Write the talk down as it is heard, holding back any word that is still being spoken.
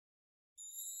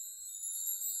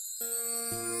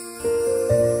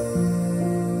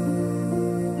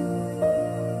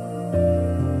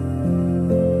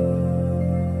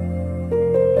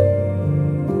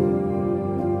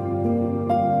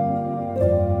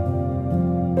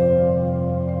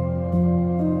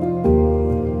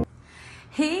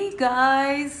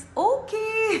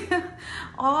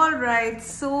All right,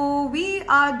 so we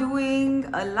are doing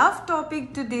a love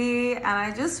topic today, and I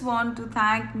just want to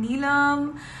thank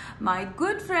Neelam, my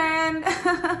good friend,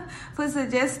 for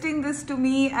suggesting this to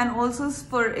me and also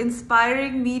for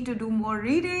inspiring me to do more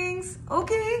readings.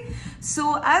 Okay,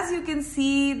 so as you can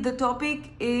see, the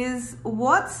topic is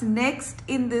what's next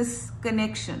in this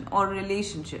connection or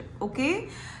relationship. Okay,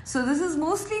 so this is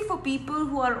mostly for people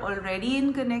who are already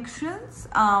in connections.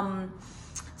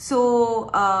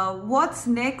 What's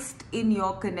next in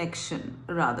your connection,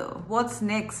 rather? What's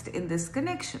next in this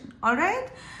connection? All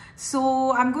right.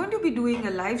 So I'm going to be doing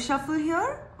a live shuffle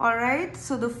here. All right.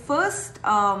 So the first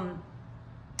pile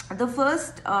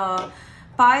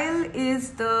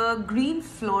is the green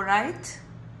fluorite.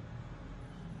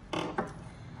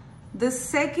 The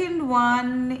second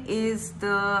one is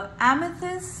the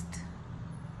amethyst.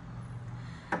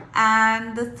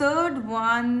 And the third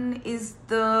one is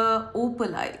the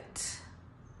opalite,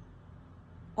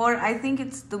 or I think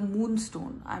it's the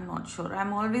moonstone. I'm not sure.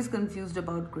 I'm always confused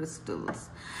about crystals.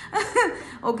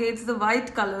 Okay, it's the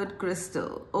white colored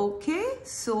crystal. Okay,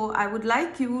 so I would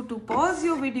like you to pause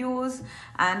your videos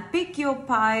and pick your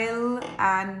pile,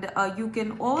 and you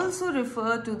can also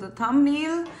refer to the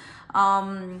thumbnail,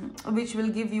 which will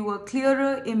give you a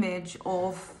clearer image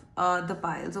of the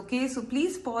piles. Okay, so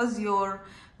please pause your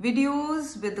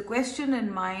videos with the question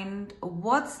in mind: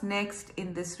 what's next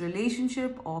in this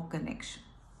relationship or connection?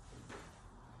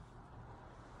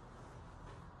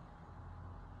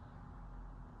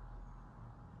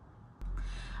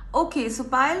 Okay, so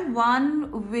pile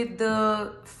 1 with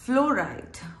the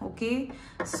fluorite. Okay,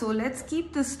 so let's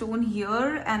keep the stone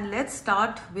here and let's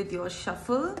start with your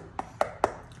shuffle.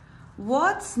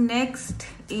 What's next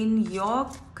in your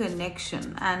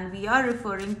connection? And we are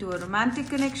referring to a romantic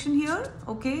connection here.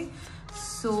 Okay,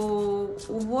 so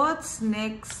what's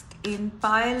next in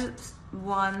pile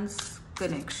 1's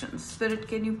connection? Spirit,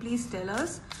 can you please tell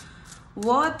us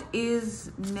what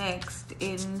is next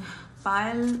in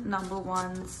pile number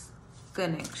 1's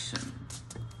connection?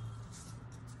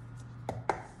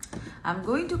 I'm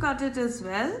going to cut it as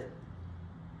well.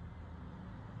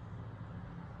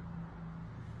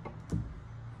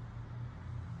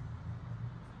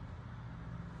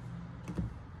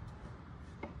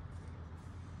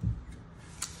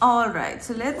 All right,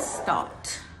 so let's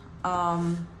start.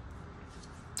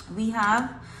 We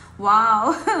have,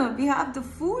 wow, we have the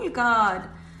Fool card.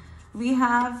 We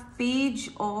have Page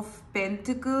of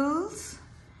Pentacles.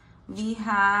 We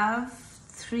have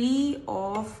 3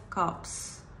 of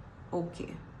Cups.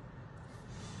 Okay.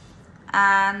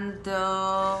 And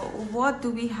what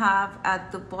do we have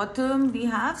at the bottom? We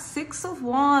have 6 of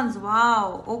Wands.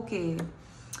 Wow, okay.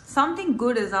 Something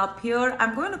good is up here.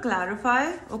 I'm going to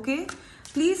clarify, okay?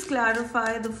 Please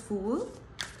clarify the Fool.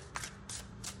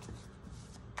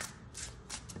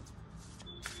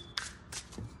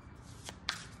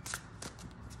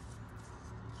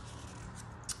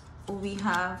 We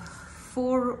have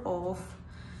 4 of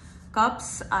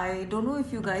Cups. I don't know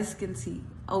if you guys can see.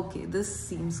 Okay, this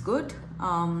seems good.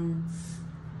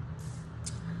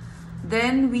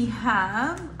 Then we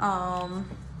have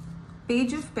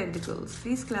Page of Pentacles.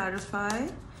 Please clarify.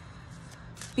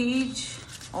 Page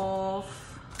of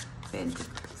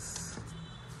Pentacles.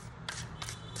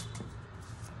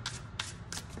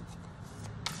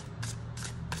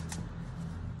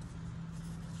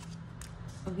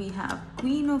 We have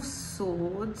Queen of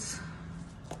Swords.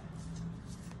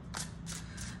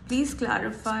 Please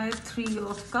clarify. 3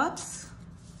 of Cups.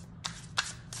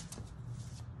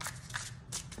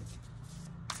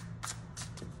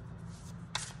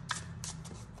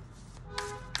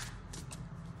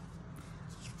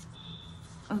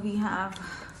 We have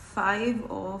 5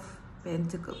 of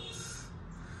Pentacles.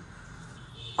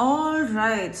 All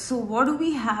right, so what do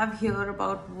we have here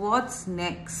about what's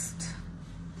next?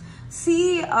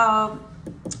 See,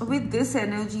 with this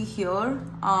energy here,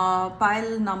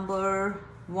 pile number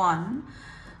 1,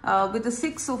 with the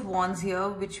 6 of Wands here,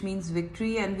 which means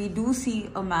victory, and we do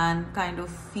see a man kind of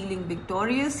feeling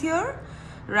victorious here,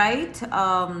 right?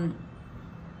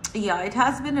 Yeah, it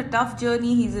has been a tough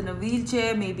journey. He's in a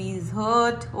wheelchair, maybe he's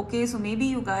hurt. Okay, so maybe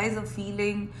you guys are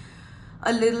feeling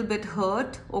a little bit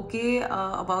hurt, okay,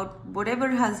 about whatever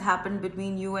has happened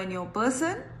between you and your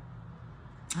person.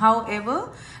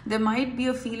 However, there might be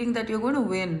a feeling that you're going to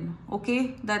win,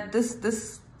 okay, that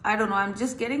this I don't know, I'm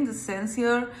just getting the sense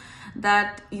here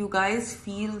that you guys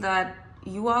feel that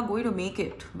you are going to make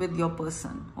it with your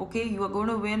person, okay? You are going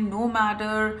to win no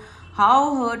matter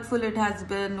how hurtful it has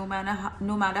been, no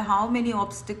matter how many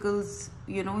obstacles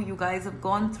you guys have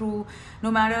gone through,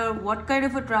 no matter what kind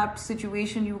of a trapped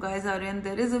situation you guys are in,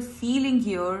 there is a feeling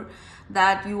here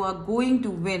that you are going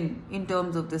to win in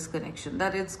terms of this connection,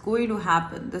 that it's going to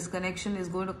happen, this connection is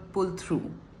going to pull through.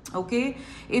 Okay,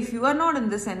 if you are not in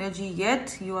this energy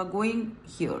yet, you are going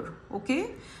here.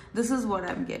 Okay, this is what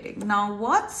I'm getting. Now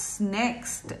what's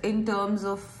next in terms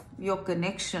of your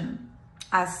connection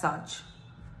as such?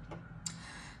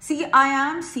 See, I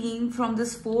am seeing from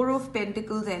this Four of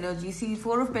Pentacles energy. See,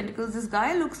 Four of Pentacles, this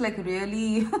guy looks like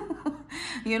really,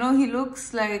 he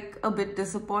looks like a bit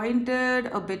disappointed,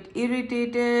 a bit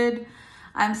irritated.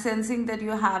 I'm sensing that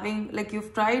you're having, like,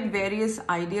 you've tried various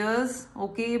ideas,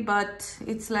 okay, but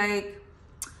it's like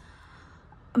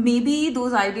maybe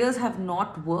those ideas have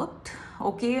not worked,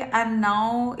 okay, and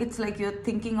now it's like you're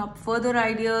thinking up further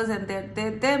ideas, and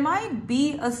there might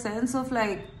be a sense of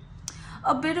like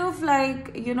a bit of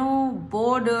like,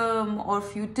 boredom or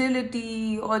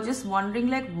futility, or just wondering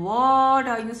like, what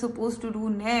are you supposed to do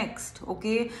next?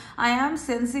 Okay, I am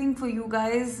sensing for you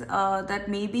guys that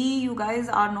maybe you guys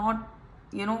are not,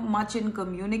 much in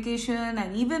communication,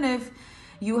 and even if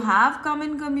you have come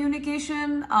in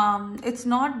communication, it's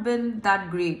not been that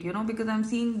great, because I'm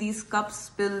seeing these cups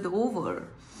spilled over.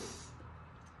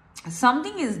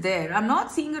 Something is there. I'm not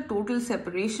seeing a total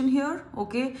separation here,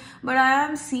 okay, but I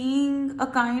am seeing a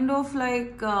kind of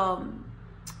like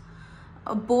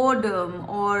a boredom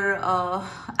or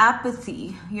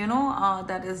apathy,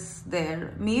 that is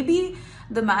there. Maybe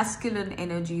the masculine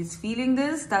energy is feeling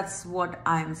this. That's what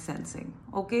I'm sensing.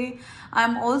 Okay,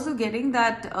 I'm also getting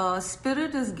that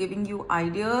spirit is giving you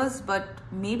ideas, but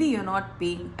maybe you're not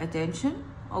paying attention.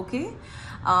 Okay,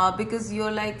 because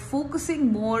you're like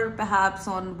focusing more perhaps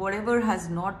on whatever has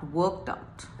not worked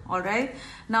out. All right,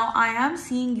 now I am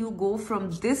seeing you go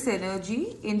from this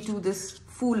energy into this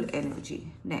Fool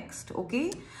energy next.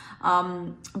 Okay,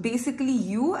 basically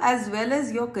you as well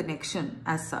as your connection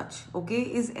as such, okay,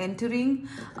 is entering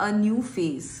a new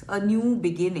phase, a new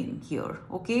beginning here.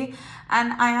 Okay,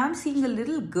 and I am seeing a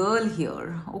little girl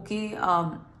here. Okay,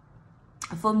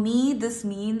 for me this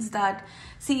means that,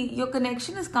 see, your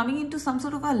connection is coming into some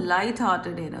sort of a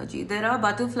light-hearted energy. There are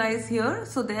butterflies here,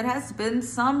 so there has been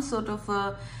some sort of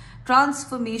a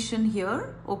transformation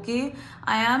here. Okay,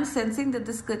 I am sensing that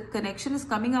this connection is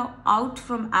coming out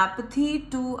from apathy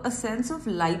to a sense of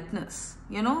lightness,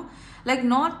 like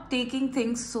not taking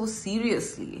things so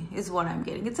seriously is what I'm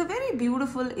getting. It's a very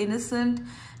beautiful, innocent,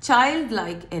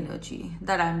 childlike energy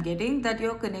that I'm getting, that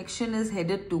your connection is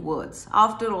headed towards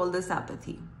after all this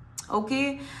apathy.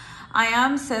 Okay, I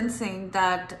am sensing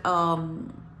that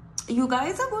you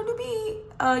guys are going to be,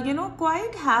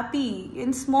 quite happy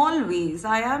in small ways.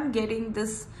 I am getting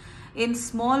this in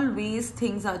small ways.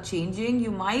 Things are changing.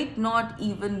 You might not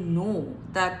even know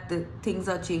that the things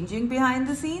are changing behind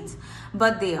the scenes,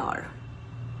 but they are.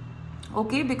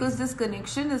 Okay, because this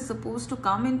connection is supposed to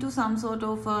come into some sort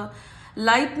of a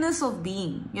lightness of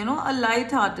being, a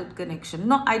light-hearted connection.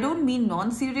 No, I don't mean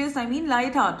non-serious, I mean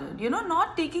light-hearted,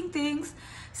 not taking things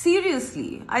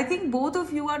seriously. I think both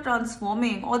of you are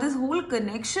transforming, or this whole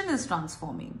connection is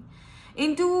transforming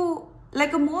into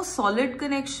like a more solid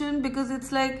connection, because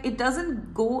it's like it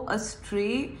doesn't go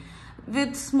astray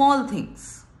with small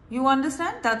things. You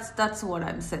understand? That's what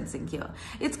I'm sensing here.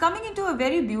 It's coming into a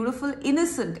very beautiful,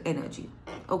 innocent energy.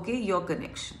 Okay, your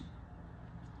connection.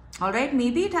 All right,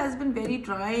 maybe it has been very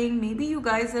trying. Maybe you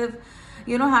guys have,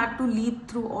 had to leap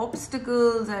through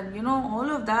obstacles and, all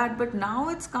of that. But now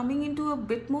it's coming into a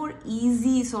bit more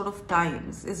easy sort of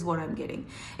times is what I'm getting.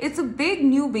 It's a big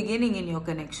new beginning in your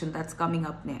connection that's coming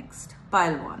up next.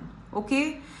 Pile 1.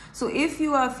 Okay, so if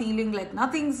you are feeling like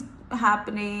nothing's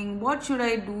happening, what should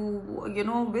I do?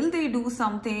 Will they do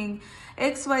something?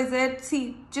 XYZ.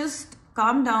 See, just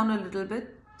calm down a little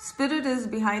bit. Spirit is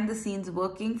behind the scenes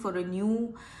working for a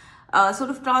new sort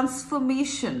of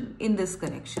transformation in this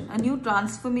connection. A new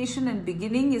transformation and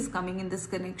beginning is coming in this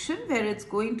connection, where it's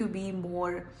going to be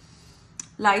more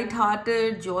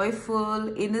light-hearted,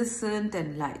 joyful, innocent,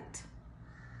 and light.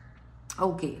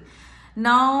 Okay.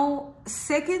 Now,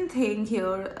 second thing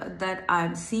here that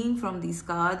I'm seeing from these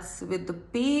cards with the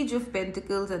Page of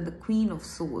Pentacles and the Queen of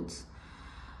Swords.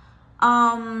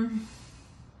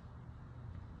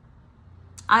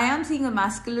 I am seeing a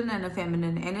masculine and a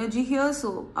feminine energy here.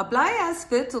 So apply as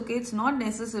fits. Okay, it's not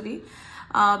necessary.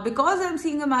 Because I'm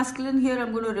seeing a masculine here,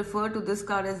 I'm going to refer to this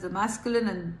card as the masculine,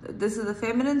 and this is the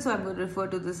feminine, so I'm going to refer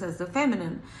to this as the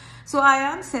feminine. So I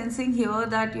am sensing here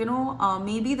that, you know,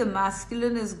 maybe the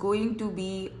masculine is going to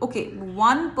be, okay,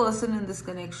 one person in this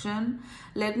connection,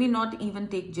 let me not even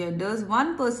take genders,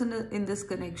 one person in this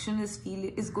connection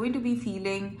is going to be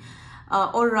feeling,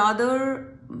 or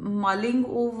rather mulling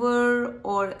over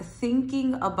or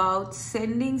thinking about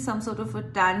sending some sort of a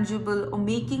tangible or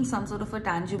making some sort of a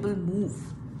tangible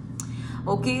move.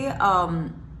 Okay,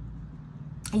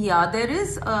 yeah, there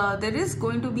is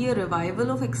going to be a revival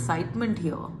of excitement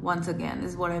here. Once again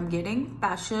is what I'm getting,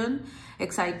 passion,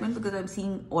 excitement, because I'm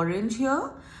seeing orange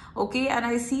here. Okay, and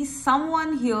I see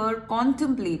someone here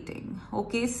contemplating,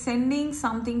 okay, sending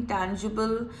something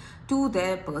tangible to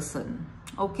their person.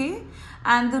 Okay,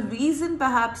 and the reason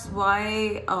perhaps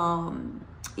why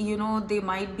you know, they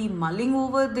might be mulling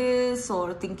over this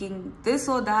or thinking this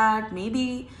or that,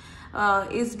 maybe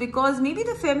is because maybe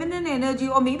the feminine energy,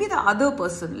 or maybe the other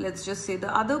person, let's just say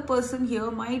the other person here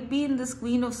might be in this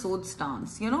Queen of Swords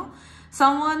stance, you know,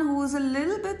 someone who is a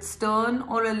little bit stern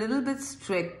or a little bit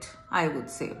strict, I would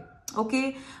say.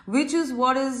 Okay, which is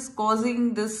what is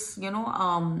causing this, you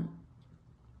know,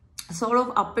 sort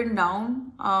of up and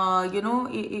down, you know,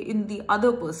 in the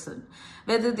other person,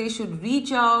 whether they should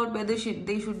reach out, whether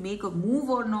they should make a move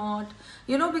or not,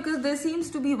 you know, because there seems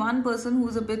to be one person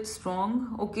who's a bit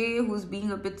strong, okay, who's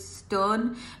being a bit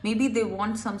stern. Maybe they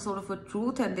want some sort of a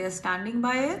truth and they're standing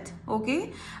by it,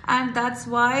 okay, and that's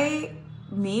why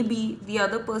maybe the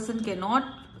other person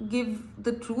cannot give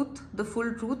the truth, the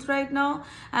full truth right now,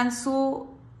 and so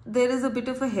there is a bit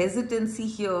of a hesitancy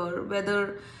here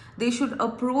whether they should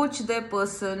approach their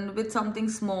person with something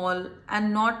small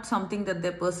and not something that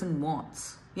their person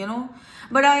wants, you know.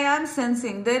 But I am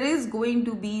sensing there is going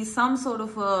to be some sort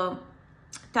of a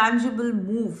tangible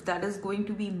move that is going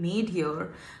to be made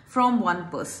here from one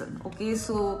person. Okay,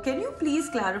 so can you please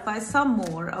clarify some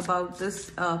more about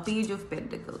this Page of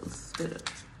Pentacles, Spirit?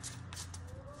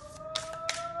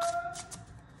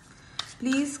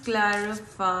 Please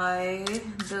clarify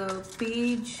the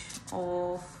Page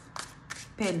of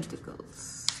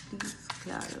Pentacles. Please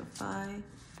clarify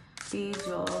Page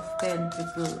of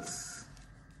Pentacles.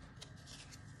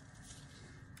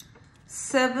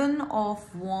 Seven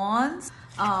of Wands.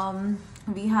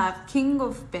 We have King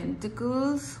of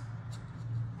Pentacles.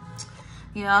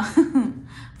 Yeah.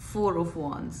 Four of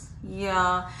Wands.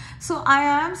 Yeah. So I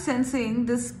am sensing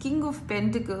this King of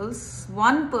Pentacles,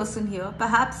 one person here,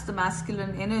 perhaps the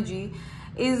masculine energy,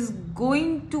 is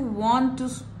going to want to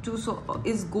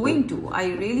I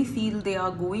really feel they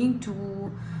are going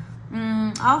to,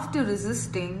 after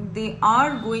resisting, they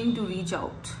are going to reach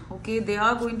out. Okay, they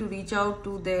are going to reach out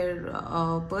to their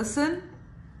person.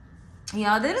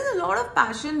 Yeah, there is a lot of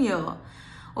passion here.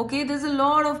 Okay, there's a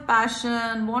lot of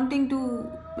passion, wanting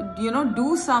to, you know,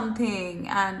 do something,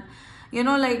 and, you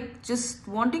know, like just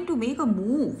wanting to make a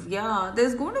move. Yeah,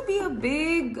 there's going to be a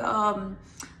big,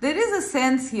 there is a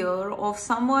sense here of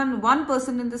someone, one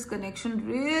person in this connection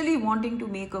really wanting to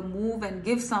make a move and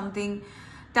give something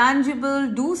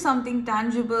tangible, do something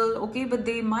tangible. Okay, but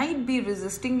they might be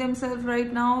resisting themselves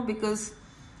right now because,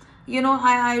 you know,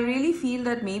 I really feel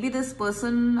that maybe this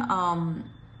person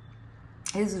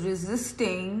is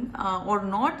resisting or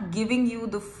not giving you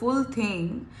the full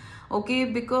thing, okay,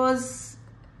 because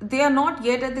they are not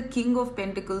yet at the King of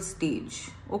Pentacles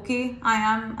stage. Okay, I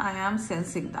am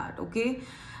sensing that. Okay,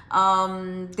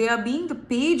 they are being the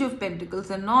Page of Pentacles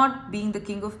and not being the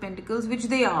King of Pentacles, which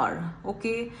they are.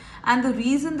 Okay, and the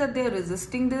reason that they are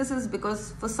resisting this is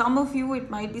because for some of you it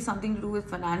might be something to do with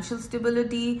financial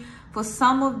stability. For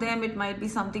some of them it might be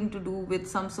something to do with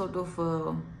some sort of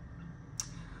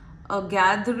a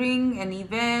gathering, an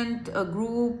event, a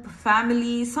group,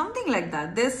 family, something like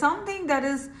that. There's something that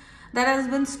has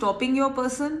been stopping your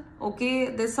person. Okay,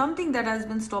 there's something that has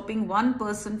been stopping one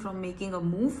person from making a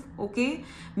move. Okay,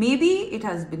 maybe it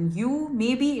has been you,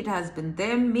 maybe it has been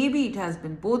them, maybe it has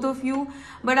been both of you,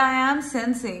 but I am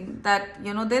sensing that,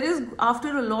 you know, there is,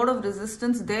 after a lot of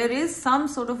resistance, there is some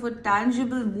sort of a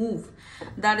tangible move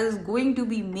that is going to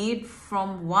be made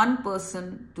from one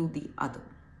person to the other.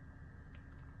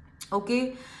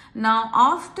 Okay, now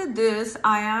after this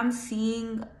I am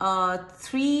seeing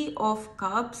 3 of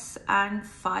Cups and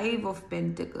 5 of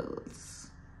Pentacles.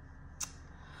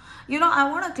 You know,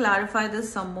 I want to clarify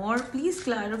this some more. Please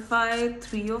clarify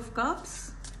 3 of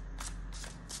Cups.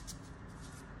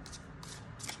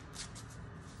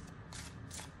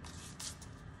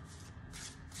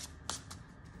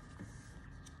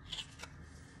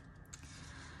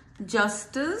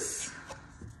 Justice,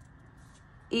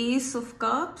 Ace of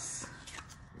Cups,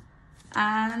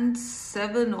 and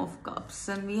 7 of Cups,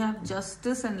 and we have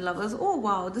Justice and Lovers. Oh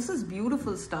wow, this is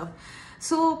beautiful stuff.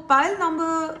 So pile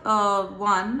number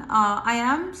 1, I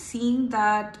am seeing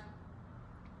that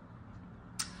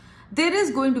there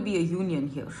is going to be a union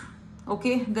here.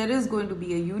 Okay, there is going to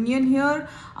be a union here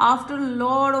after a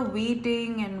lot of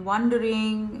waiting and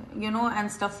wondering, you know,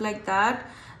 and stuff like that.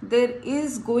 There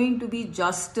is going to be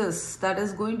justice that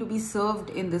is going to be served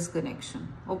in this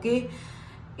connection. Okay,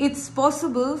 it's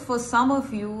possible for some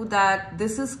of you that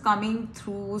this is coming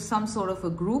through some sort of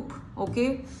a group.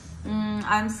 Okay,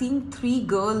 I'm seeing 3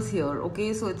 girls here.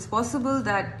 Okay, so it's possible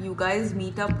that you guys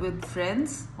meet up with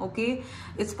friends. Okay,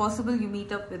 it's possible you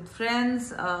meet up with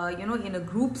friends, you know, in a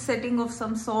group setting of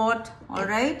some sort. All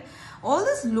right, all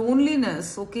this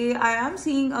loneliness. Okay, I am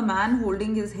seeing a man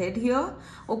holding his head here.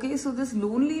 Okay, so this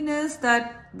loneliness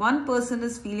that one person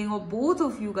is feeling, or both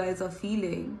of you guys are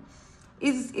feeling,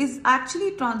 is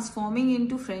actually transforming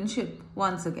into friendship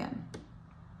once again.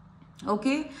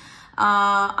 Okay,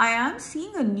 I am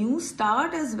seeing a new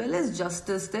start as well as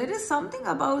justice. There is something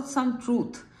about some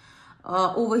truth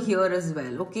over here as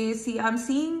well. Okay, see, I'm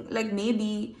seeing like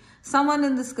maybe someone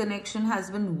in this connection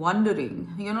has been wondering,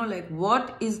 you know, like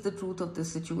what is the truth of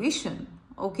this situation.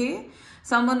 Okay,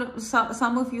 some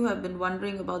of you have been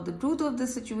wondering about the truth of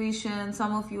this situation.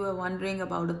 Some of you are wondering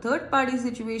about a third party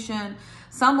situation.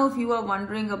 Some of you are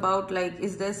wondering about, like,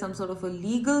 is there some sort of a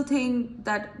legal thing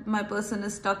that my person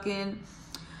is stuck in?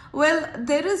 Well,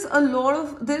 there is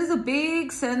a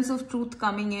big sense of truth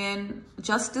coming in,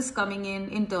 justice coming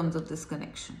in terms of this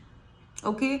connection.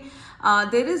 Okay,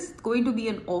 there is going to be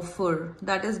an offer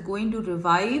that is going to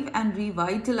revive and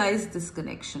revitalize this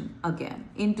connection again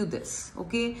into this.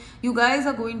 Okay, you guys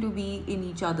are going to be in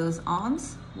each other's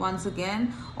arms once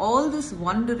again. All this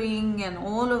wondering and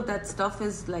all of that stuff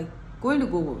is like going to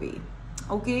go away.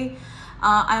 Okay,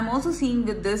 I'm also seeing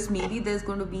with this, maybe there's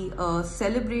going to be a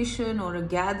celebration or a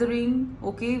gathering,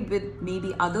 okay, with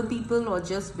maybe other people or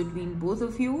just between both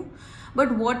of you.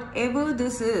 But whatever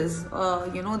this is,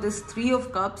 you know, this 3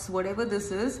 of Cups, whatever this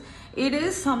is, it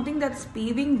is something that's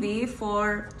paving way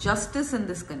for justice in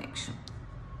this connection.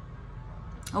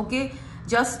 Okay,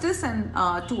 justice and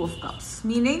 2 of Cups,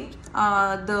 meaning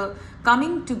the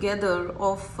coming together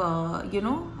of, you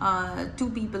know,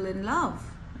 2 people in love,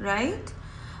 right?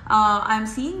 I'm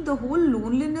seeing the whole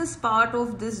loneliness part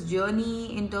of this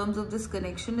journey in terms of this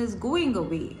connection is going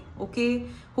away. Okay,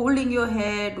 holding your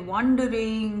head,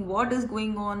 wondering what is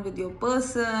going on with your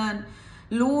person,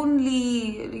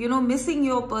 lonely, you know, missing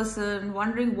your person,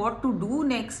 wondering what to do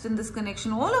next in this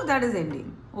connection. All of that is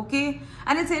ending. Okay,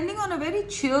 and it's ending on a very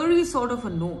cheery sort of a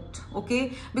note.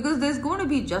 Okay, because there's going to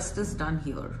be justice done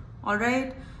here. All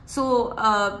right, so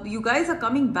you guys are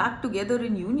coming back together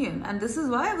in union, and this is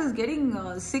why I was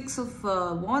getting 6 of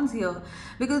Wands here,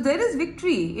 because there is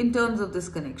victory in terms of this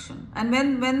connection. And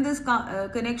when this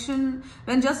connection,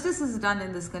 when justice is done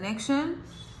in this connection,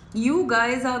 you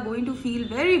guys are going to feel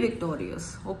very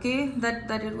victorious. Okay, that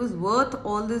it was worth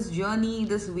all this journey,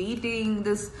 this waiting,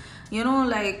 this, you know,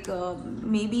 like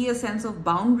maybe a sense of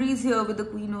boundaries here with the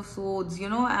Queen of Swords, you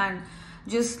know, and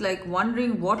just like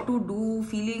wondering what to do,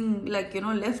 feeling like, you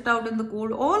know, left out in the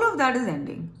cold. All of that is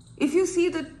ending. If you see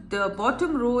that the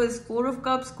bottom row is 4 of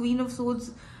Cups, Queen of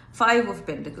Swords, 5 of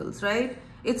Pentacles, right?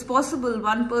 It's possible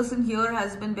one person here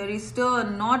has been very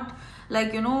stern, not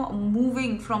like, you know,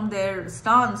 moving from their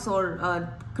stance or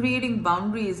creating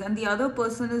boundaries, and the other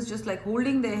person is just like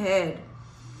holding their head,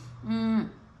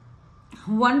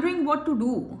 wondering what to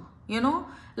do, you know,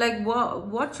 like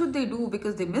what should they do,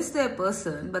 because they miss their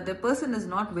person, but their person is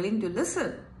not willing to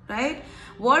listen, right?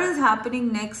 What is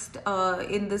happening next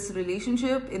in this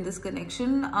relationship, in this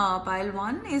connection, pile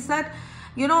 1, is that,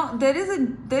 you know, there is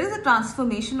a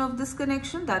transformation of this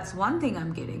connection. That's one thing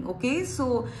I'm getting. Okay,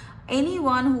 so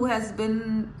anyone who has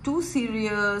been too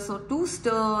serious or too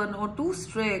stern or too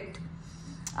strict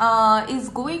is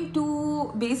going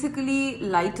to basically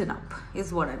lighten up,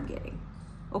 is what I'm getting.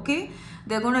 Okay,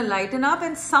 they're going to lighten up,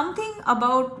 and something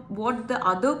about what the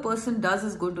other person does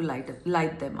is going to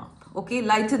light them up. Okay,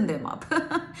 lighten them up.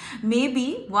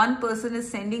 Maybe one person is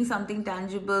sending something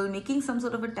tangible, making some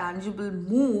sort of a tangible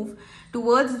move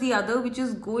towards the other, which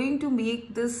is going to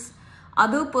make this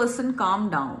other person calm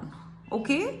down.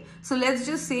 Okay, so let's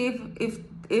just say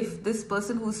if this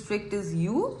person who's strict is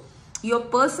you, your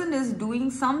person is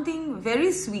doing something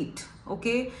very sweet,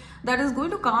 okay, that is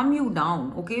going to calm you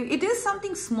down. Okay, it is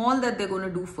something small that they're going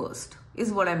to do first,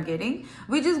 is what I'm getting,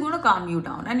 which is going to calm you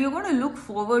down, and you're going to look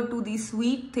forward to these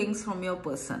sweet things from your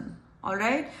person. All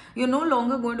right, you're no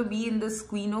longer going to be in this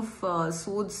Queen of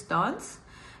Swords stance.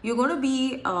 You're going to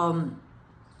be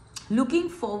looking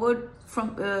forward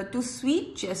to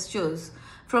sweet gestures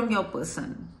from your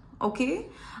person. Okay,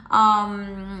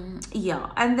 yeah,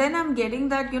 and then I'm getting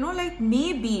that, you know, like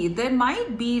maybe there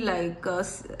might be like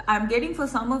I'm getting for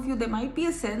some of you, there might be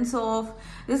a sense of,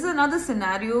 this is another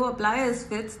scenario, apply as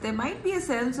fits, there might be a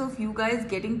sense of you guys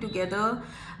getting together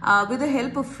with the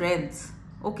help of friends.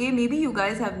 Okay, maybe you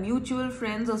guys have mutual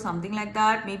friends or something like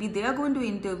that. Maybe they are going to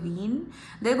intervene.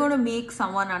 They're going to make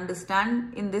someone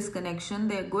understand in this connection.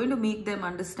 They're going to make them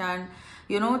understand,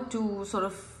 you know, to sort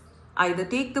of either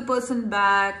take the person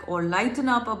back or lighten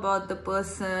up about the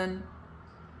person.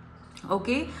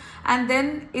 Okay, and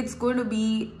then it's going to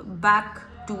be back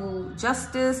to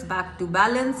justice, back to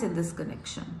balance in this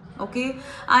connection. Okay,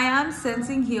 I am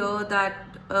sensing here that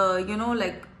you know,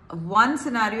 like one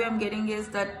scenario I'm getting is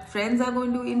that friends are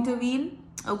going to intervene.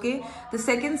 Okay, the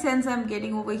second sense I'm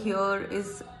getting over here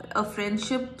is a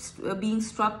friendship being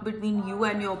struck between you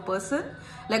and your person,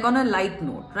 like on a light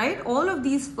note, right? All of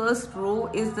these first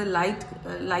row is the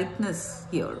lightness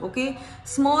here. Okay,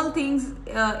 small things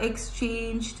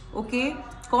exchanged. Okay,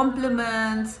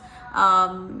 compliments,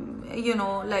 you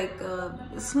know, like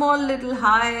small little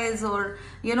highs or,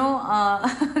 you know,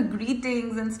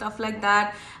 greetings and stuff like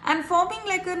that, and forming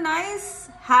like a nice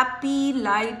happy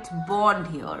light bond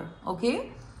here.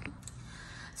 Okay,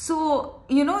 so,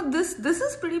 you know, this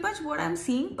is pretty much what I'm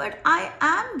seeing, but I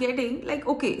am getting like,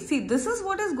 okay, see, this is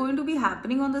what is going to be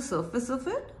happening on the surface of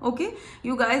it. Okay,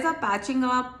 you guys are patching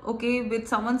up, okay, with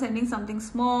someone sending something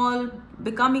small,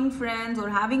 becoming friends or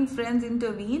having friends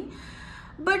intervene.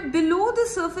 But below the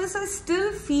surface, I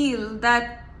still feel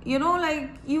that, you know, like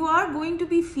you are going to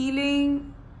be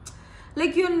feeling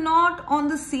like you're not on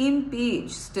the same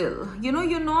page still. You know,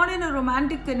 you're not in a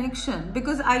romantic connection,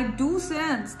 because I do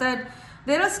sense that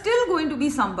there are still going to be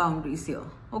some boundaries here.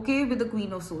 Okay, with the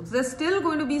Queen of Swords, there's still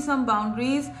going to be some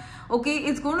boundaries. Okay,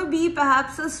 it's going to be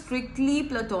perhaps a strictly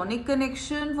platonic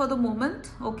connection for the moment.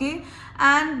 Okay,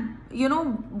 and you know,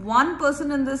 one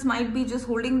person in this might be just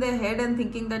holding their head and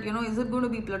thinking that, you know, is it going to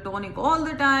be platonic all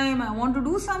the time? I want to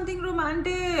do something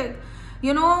romantic,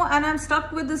 you know, and I'm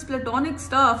stuck with this platonic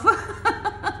stuff.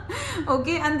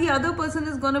 Okay, and the other person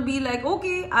is going to be like,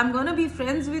 okay, I'm going to be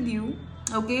friends with you.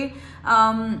 Okay,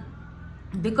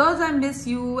 because I miss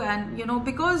you, and you know,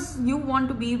 because you want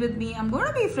to be with me, I'm going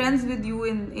to be friends with you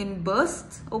in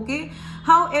bursts. Okay,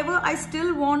 however, I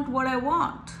still want what I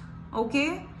want.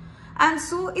 Okay, and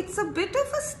so it's a bit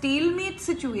of a stalemate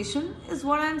situation is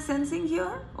what I'm sensing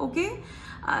here. Okay,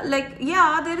 like,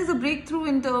 yeah, there is a breakthrough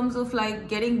in terms of like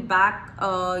getting back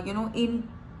you know, in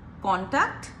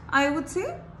contact, I would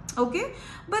say. Okay,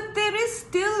 but there is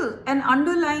still an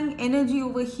underlying energy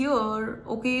over here.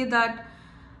 Okay, that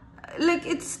like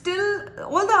it's still,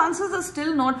 all the answers are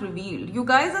still not revealed. You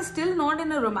guys are still not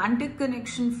in a romantic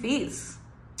connection phase.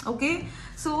 Okay,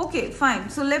 so okay, fine,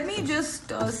 so let me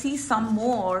just see some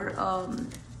more.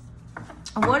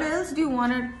 What else do you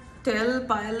want to tell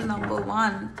pile number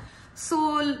one?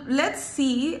 So let's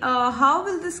see how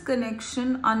will this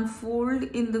connection unfold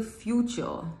in the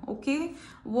future. Okay,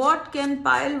 what can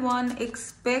pile one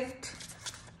expect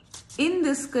in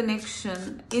this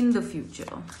connection in the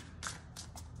future?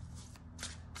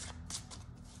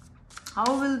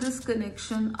 How will this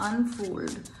connection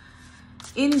unfold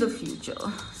in the future?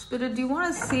 Spirit, do you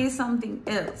want to say something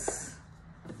else?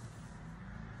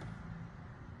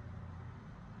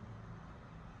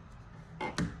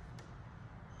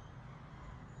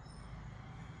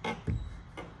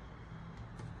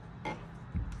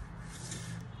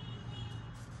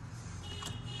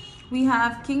 We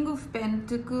have King of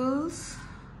Pentacles,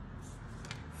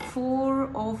 Four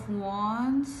of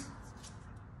Wands,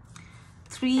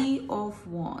 Three of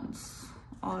Wands.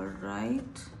 All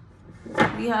right,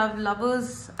 we have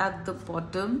Lovers at the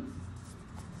bottom.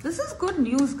 This is good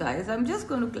news, guys. I'm just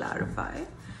going to clarify.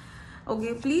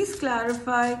 Okay, please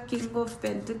clarify King of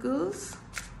Pentacles.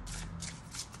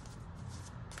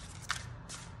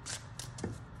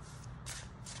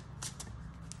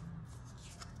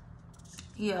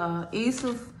 Yeah, Ace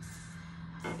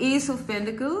of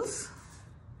Pentacles.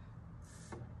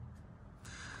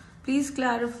 Please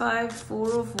clarify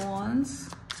Four of Wands.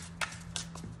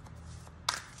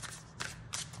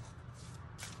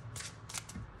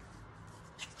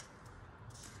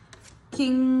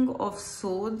 King of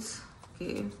Swords.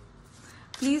 Okay.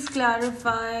 Please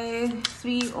clarify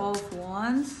Three of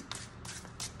Wands.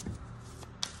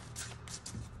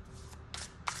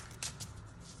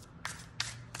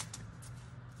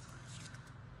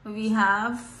 We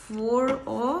have Four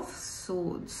of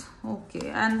Swords. Okay,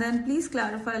 and then please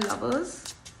clarify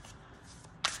Lovers.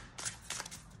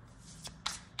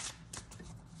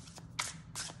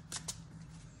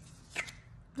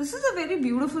 This is a very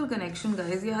beautiful connection,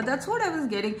 guys. Yeah, that's what I was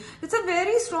getting. It's a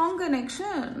very strong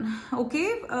connection.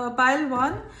 Okay, pile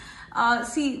 1.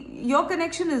 See, your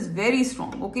connection is very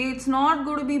strong. Okay, it's not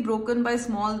going to be broken by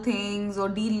small things or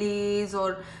delays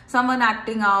or someone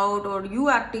acting out or you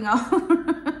acting out.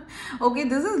 Okay,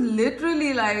 this is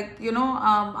literally like, you know,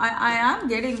 I am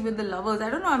getting with the lovers. I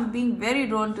don't know, I'm being very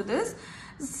drawn to this.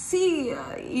 See,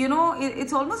 you know,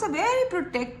 it's almost a very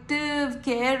protective,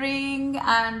 caring,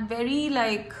 and very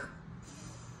like,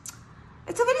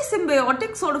 it's a very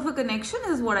symbiotic sort of a connection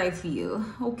is what I feel.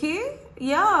 Okay,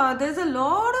 yeah, there's a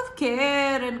lot of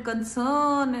care and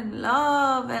concern and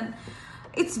love, and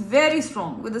it's very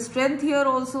strong with the strength here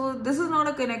also. This is not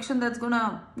a connection that's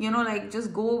gonna, you know, like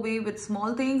just go away with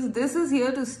small things. This is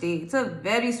here to stay. It's a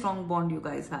very strong bond you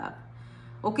guys have.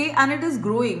 Okay, and it is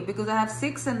growing because I have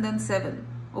 6 and then 7.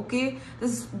 Okay,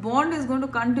 this bond is going to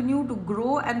continue to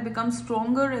grow and become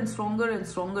stronger and stronger and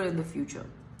stronger in the future.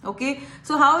 Okay,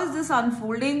 so how is this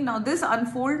unfolding? Now this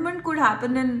unfoldment could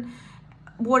happen in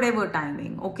whatever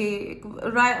timing. Okay,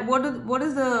 right, what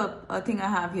is the thing I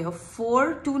have here?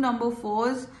 4, 2 number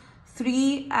 4s,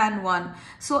 3 and 1.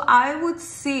 So I would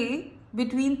say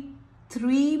between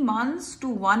 3 months to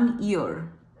 1 year,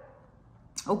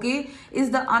 okay, is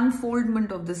the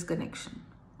unfoldment of this connection.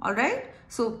 All right,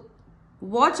 so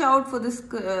watch out for this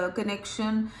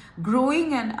connection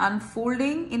growing and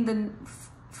unfolding in the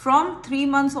from 3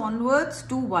 months onwards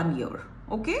to 1 year.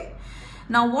 Okay,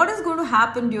 now what is going to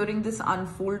happen during this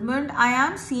unfoldment? I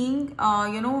am seeing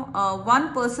you know,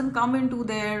 one person come into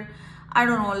their, I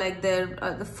don't know, like their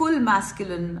the full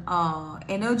masculine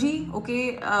energy.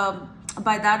 Okay,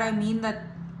 by that I mean that,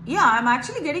 yeah, I'm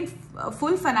actually getting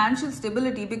full financial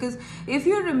stability, because if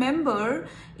you remember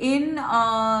in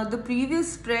the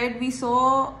previous spread we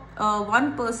saw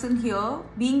one person here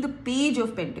being the Page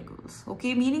of Pentacles,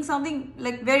 okay, meaning something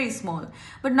like very small,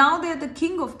 but now they're the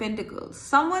King of Pentacles.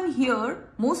 Someone here,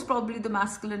 most probably the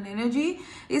masculine energy,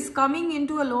 is coming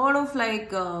into a lot of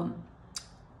like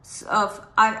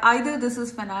either this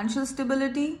is financial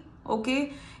stability,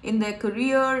 okay, in their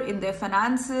career, in their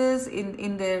finances,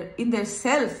 in their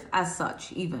self as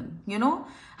such, even, you know,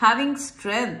 having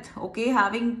strength, okay,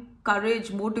 having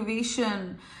courage,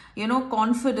 motivation, you know,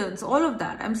 confidence, all of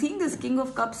that. I'm seeing this King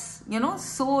of Cups, you know,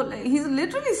 so like, he's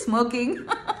literally smirking.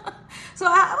 So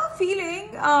I have a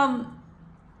feeling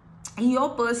your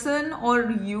person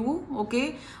or you,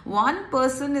 okay, one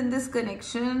person in this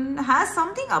connection has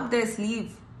something up their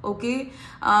sleeve, okay,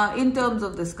 in terms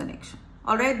of this connection.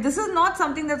 All right, this is not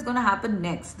something that's going to happen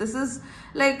next. This is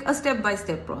like a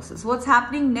step-by-step process. What's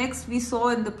happening next we saw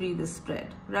in the previous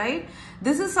spread, right?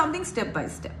 This is something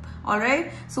step-by-step. All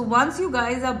right, so once you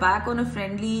guys are back on a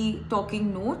friendly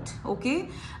talking note, okay,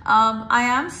 I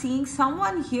am seeing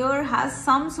someone here has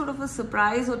some sort of a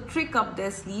surprise or trick up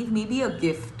their sleeve, maybe a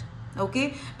gift.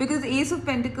 Okay, because Ace of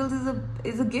Pentacles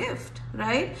is a gift,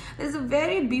 right? There's a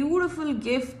very beautiful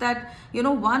gift that, you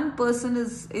know, one person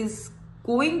is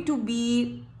going to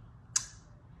be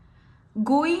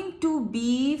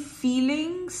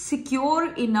feeling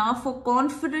secure enough or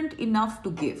confident enough to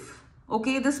give.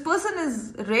 Okay, this person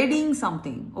is readying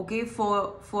something, okay,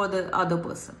 for the other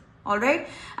person. All right,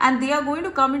 and they are going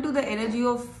to come into the energy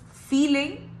of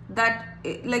feeling that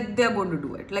like they're going to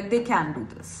do it, like they can do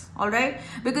this. All right,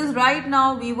 because right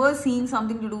now we were seeing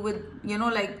something to do with, you know,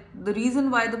 like the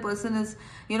reason why the person is,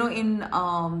 you know, in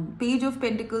Page of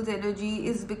Pentacles energy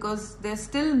is because they're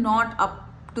still not up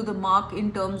to the mark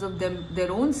in terms of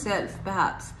their own self,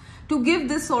 perhaps, to give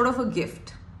this sort of a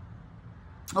gift.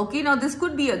 Okay, now this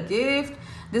could be a gift,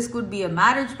 this could be a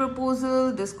marriage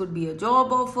proposal, this could be a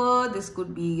job offer, this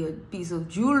could be a piece of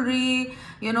jewelry,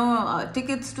 you know,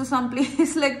 tickets to some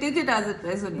place, like take it as it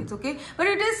resonates, okay? But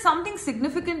it is something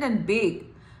significant and big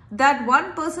that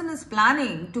one person is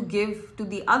planning to give to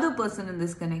the other person in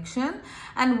this connection.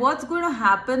 And what's going to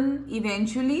happen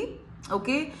eventually,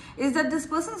 okay, is that this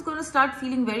person is going to start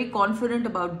feeling very confident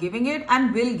about giving it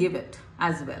and will give it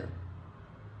as well.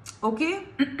 Okay.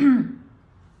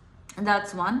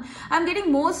 That's one. I'm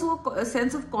getting more so a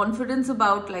sense of confidence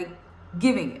about like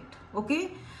giving it,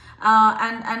 okay,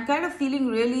 and kind of feeling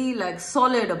really like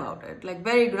solid about it, like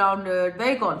very grounded,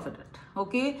 very confident.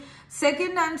 Okay.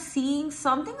 Second, I'm seeing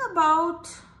something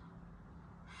about,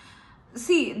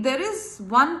 see, there is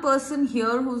one person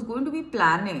here who's going to be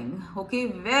planning, okay,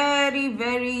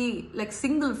 very like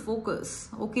single focus,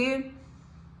 okay,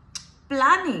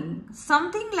 planning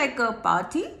something like a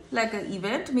party, like an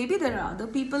event. Maybe there are other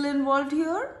people involved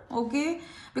here, okay,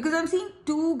 because I'm seeing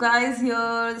 2 guys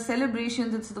here,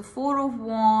 celebrations, it's the 4 of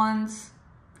Wands,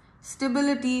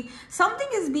 stability. Something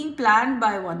is being planned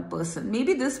by one person,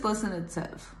 maybe this person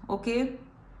itself, okay.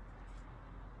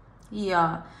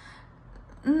 Yeah.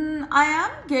 I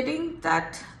am getting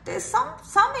that there's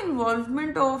some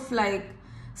involvement of like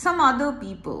some other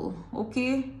people,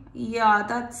 okay? Yeah,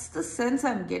 that's the sense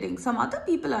I'm getting. Some other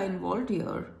people are involved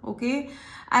here, okay?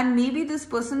 And maybe this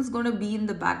person's going to be in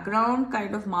the background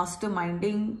kind of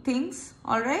masterminding things,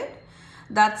 all right?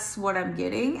 That's what I'm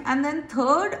getting. And then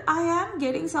third, I am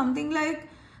getting something like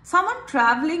someone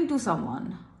traveling to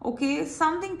someone, okay?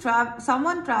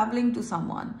 Someone traveling to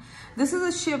someone. This is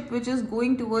a ship which is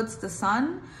going towards the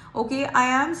sun, okay? I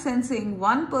am sensing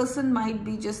one person might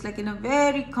be just like in a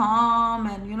very calm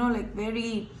and, you know, like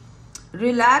very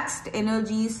relaxed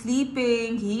energy,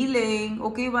 sleeping, healing,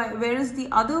 okay? Whereas the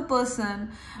other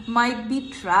person might be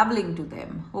traveling to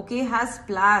them, okay? Has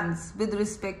plans with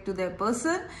respect to their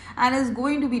person and is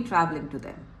going to be traveling to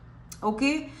them,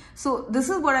 okay? So this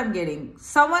is what I'm getting.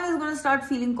 Someone is going to start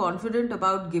feeling confident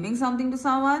about giving something to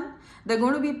someone. They're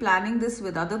going to be planning this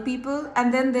with other people,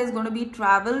 and then there's going to be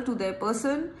travel to their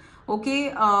person,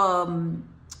 okay?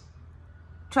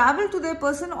 Travel to their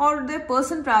person or their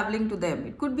person traveling to them.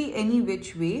 It could be any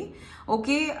which way,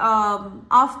 okay?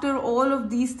 After all of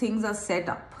these things are set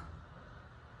up,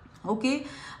 okay?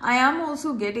 I am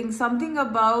also getting something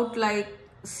about like,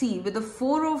 see, with the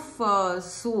Four of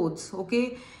Swords,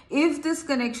 okay? If this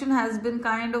connection has been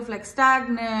kind of like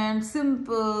stagnant,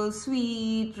 simple,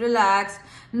 sweet, relaxed,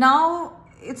 now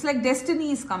it's like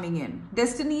destiny is coming in.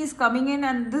 Destiny is coming in,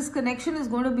 and this connection is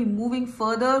going to be moving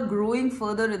further, growing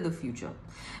further in the future.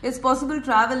 It's possible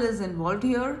travel is involved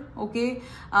here, okay?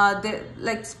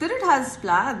 Like spirit has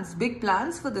plans, big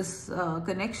plans for this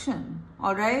connection,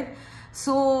 all right?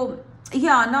 So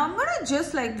yeah, now I'm gonna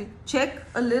just like check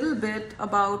a little bit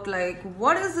about like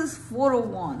what is this Four of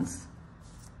Wands?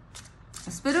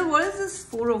 Spirit, what is this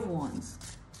Four of Wands?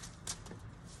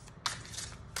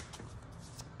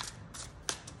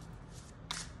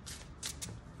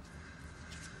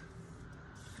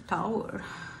 Tower.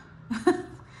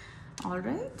 All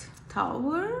right,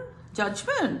 Tower,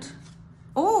 Judgment.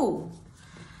 Oh,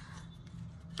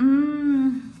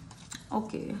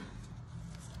 okay.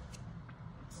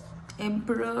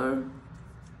 Emperor,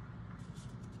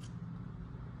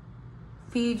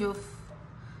 Page of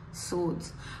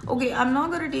Swords. Okay, I'm not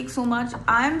going to take so much.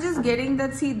 I'm just getting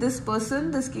that, see, this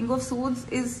person, this King of Swords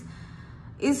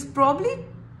is probably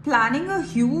planning a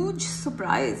huge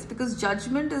surprise, because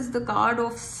Judgment is the card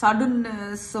of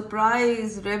suddenness,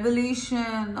 surprise,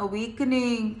 revelation,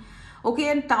 awakening,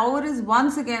 okay? And Tower is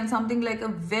once again something like a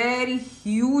very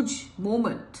huge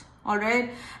moment, all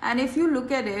right? And if you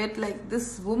look at it, like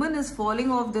this woman is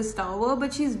falling off this tower,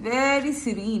 but she's very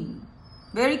serene,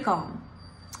 very calm.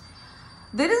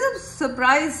 There is a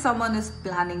surprise someone is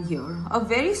planning here, a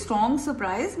very strong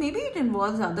surprise. Maybe it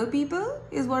involves other people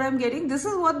is what I'm getting. This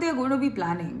is what they're going to be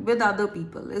planning with other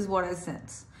people is what I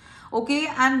sense. Okay,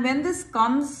 and when this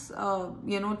comes,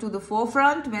 you know, to the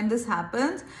forefront, when this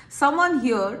happens, someone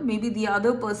here, maybe the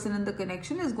other person in the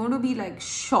connection is going to be like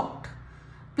shocked,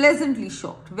 pleasantly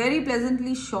shocked, very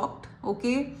pleasantly shocked,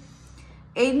 okay?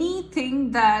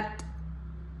 Anything that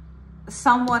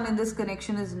someone in this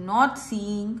connection is not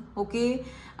seeing, okay,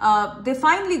 they're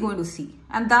finally going to see.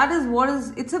 And that is what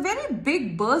is, it's a very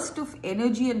big burst of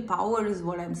energy and power is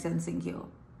what I'm sensing here.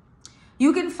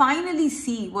 You can finally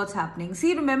see what's happening.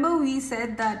 See, remember we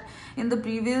said that in the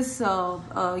previous, you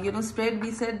know, spread, we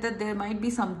said that there might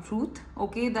be some truth,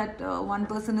 okay, that one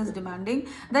person is demanding.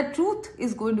 That truth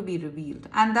is going to be revealed.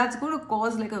 And that's going to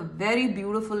cause like a very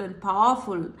beautiful and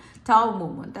powerful Tower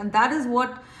moment. And that is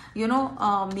what, you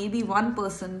know, maybe one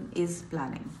person is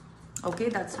planning. Okay,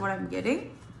 that's what I'm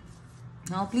getting.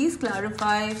 Now, please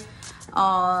clarify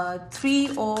Three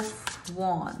of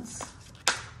Wands.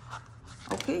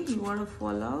 Okay, you want to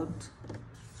fall out.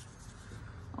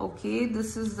 Okay,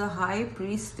 this is the High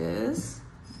Priestess,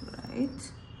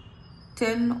 right?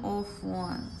 10 of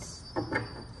Wands.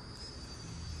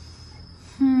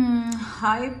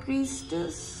 High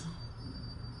Priestess.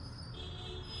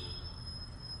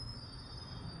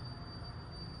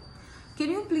 Can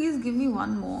you please give me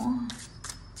one more?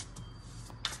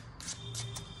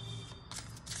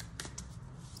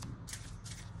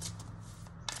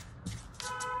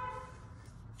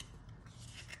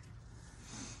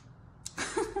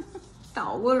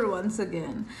 Tower once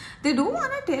again. They don't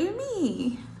want to tell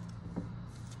me.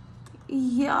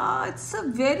 Yeah, it's a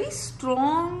very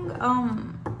strong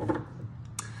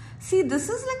see, this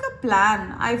is like a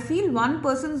plan. I feel one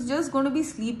person's just going to be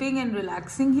sleeping and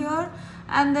relaxing here,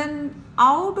 and then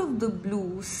out of the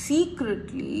blue,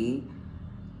 secretly,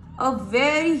 a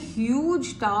very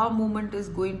huge Tower moment is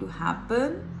going to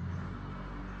happen.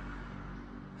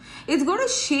 It's going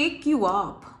to shake you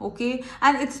up, okay?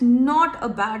 And it's not a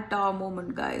bad tower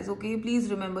moment, guys, okay? Please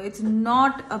remember, it's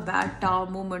not a bad tower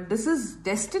moment. This is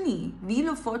destiny, wheel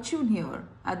of fortune here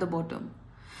at the bottom.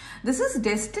 This is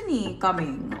destiny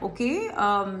coming, okay?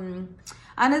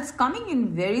 And it's coming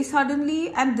in very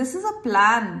suddenly, and this is a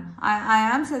plan.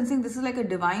 I am sensing this is like a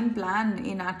divine plan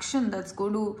in action that's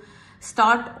going to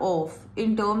start off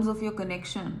in terms of your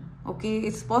connection, okay?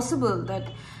 It's possible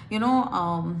that, you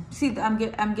know, see, I'm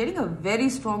getting a very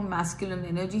strong masculine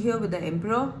energy here with the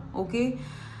Emperor, okay?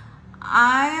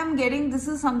 I am getting this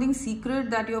is something secret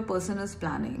that your person is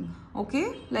planning,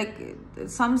 okay? Like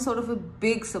some sort of a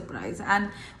big surprise.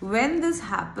 And when this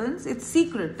happens, it's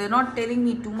secret. They're not telling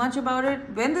me too much about it.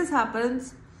 When this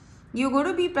happens, you're going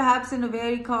to be perhaps in a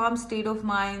very calm state of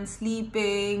mind,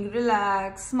 sleeping,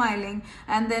 relaxed, smiling,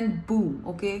 and then boom,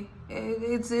 okay?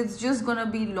 It's just going to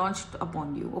be launched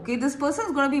upon you, okay? This person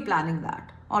is going to be planning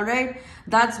that, all right?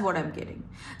 That's what I'm getting.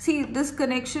 See, this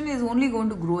connection is only going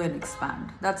to grow and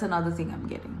expand. That's another thing I'm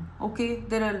getting, okay?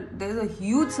 There's a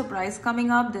huge surprise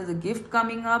coming up. There's a gift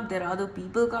coming up. There are other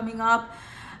people coming up,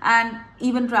 and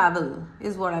even travel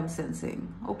is what I'm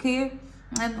sensing, okay?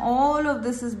 And all of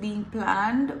this is being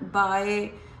planned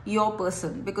by your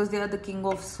person because they are the King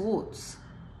of Swords.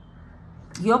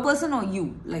 Your person or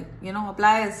you, like, you know,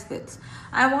 apply as fits.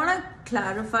 I want to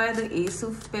clarify the Ace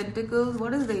of Pentacles.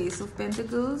 What is the Ace of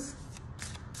Pentacles?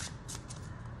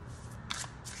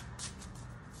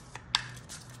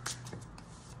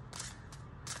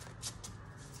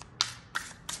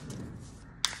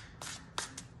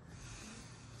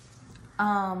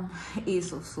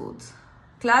 Ace of Swords.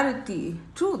 Clarity,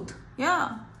 truth,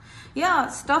 yeah,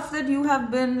 stuff that you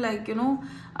have been, like, you know,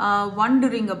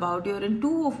 wondering about. You're in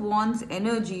Two of Wands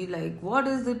energy, like what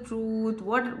is the truth,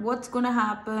 what's gonna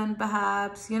happen,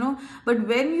 perhaps, you know. But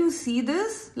when you see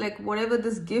this, like whatever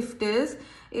this gift is,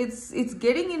 it's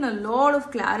getting in a lot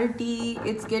of clarity.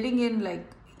 It's getting in, like,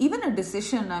 even a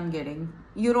decision. I'm getting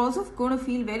you're also going to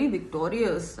feel very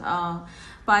victorious.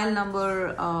 Pile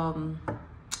number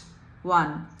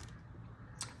 1,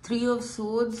 3 of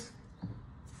Swords,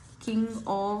 King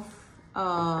of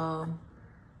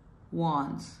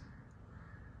Wands.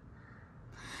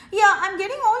 Yeah, I'm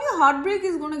getting all your heartbreak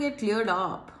is going to get cleared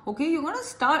up, okay? You're going to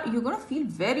start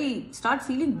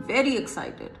feeling very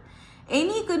excited.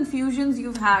 Any confusions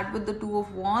you've had with the Two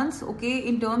of Wands, okay,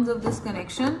 in terms of this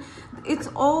connection, it's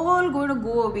all going to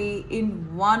go away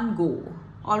in one go,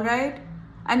 all right?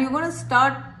 And you're going to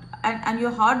start, and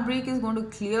your heartbreak is going to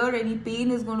clear, any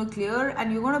pain is going to clear,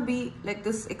 and you're going to be like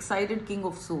this excited King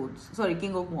of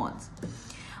Wands.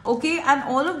 Okay, and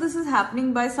all of this is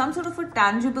happening by some sort of a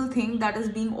tangible thing that is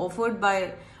being offered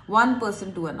by one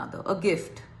person to another, a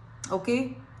gift,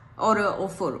 okay, or an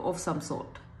offer of some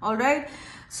sort, all right?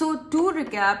 So to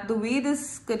recap, the way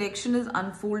this connection is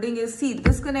unfolding is, see,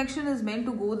 this connection is meant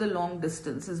to go the long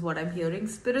distance, is what I'm hearing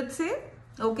Spirit say.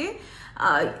 Okay,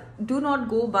 do not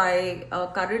go by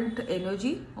current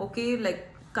energy, okay? Like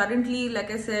currently,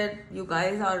 like I said, you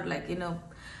guys are like in a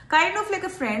kind of like a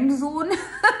friend zone,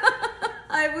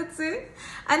 I would say,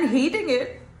 and hating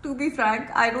it, to be frank.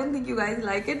 I don't think you guys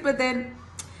like it, but then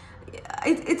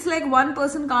it's like one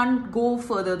person can't go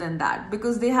further than that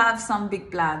because they have some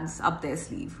big plans up their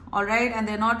sleeve, all right? And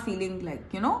they're not feeling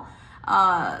like, you know,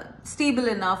 stable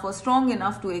enough or strong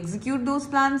enough to execute those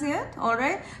plans yet, all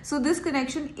right? So this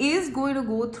connection is going to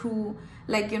go through,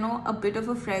 like, you know, a bit of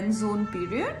a friend zone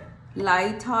period,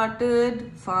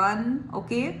 light-hearted, fun,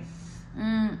 okay?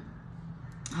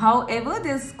 However,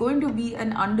 there's going to be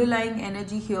an underlying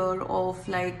energy here of,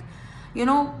 like, you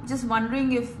know, just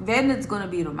wondering if when it's going to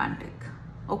be romantic,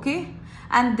 okay?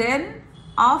 And then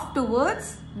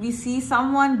afterwards, we see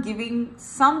someone giving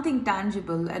something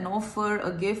tangible, an offer,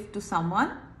 a gift to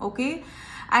someone, okay?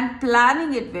 And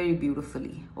planning it very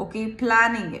beautifully, okay?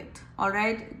 Planning it, all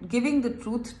right? Giving the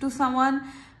truth to someone,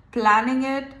 planning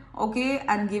it, okay?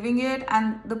 And giving it,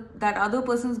 and that other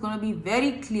person is going to be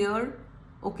very clear,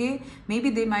 okay? Maybe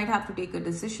they might have to take a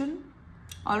decision,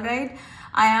 all right?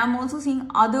 I am also seeing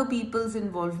other people's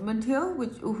involvement here,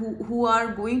 who are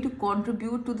going to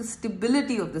contribute to the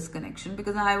stability of this connection,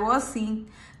 because I was seeing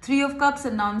 3 of Cups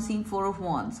and now I'm seeing 4 of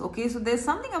Wands, okay? So there's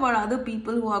something about other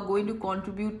people who are going to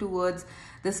contribute towards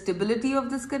the stability of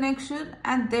this connection,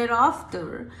 and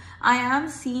thereafter I am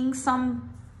seeing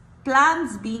some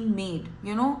plans being made,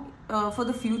 you know, for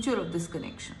the future of this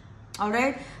connection. All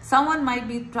right, someone might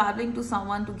be traveling to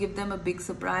someone to give them a big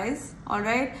surprise, all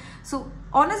right? So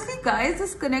honestly, guys,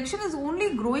 this connection is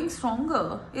only growing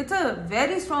stronger. It's a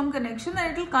very strong connection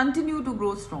and it will continue to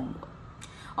grow stronger.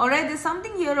 All right, there's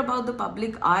something here about the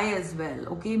public eye as well.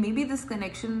 Okay, maybe this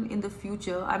connection in the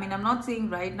future, I mean, I'm not saying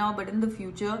right now, but in the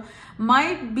future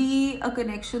might be a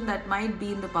connection that might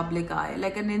be in the public eye,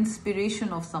 like an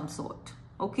inspiration of some sort.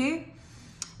 Okay,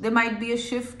 there might be a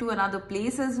shift to another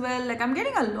place as well. Like, I'm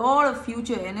getting a lot of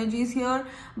future energies here,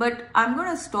 but I'm going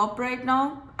to stop right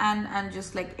now and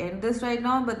just like end this right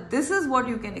now. But this is what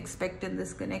you can expect in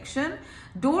this connection.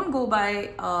 Don't go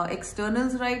by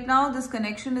externals right now. This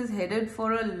connection is headed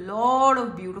for a lot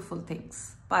of beautiful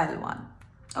things. Pile 1.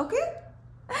 Okay?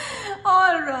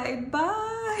 All right.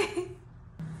 Bye.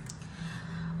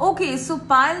 Okay, so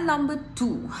pile number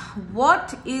 2.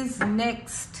 What is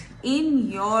next in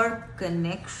your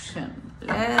connection?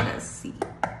 Let us see.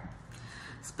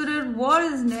 Spirit, what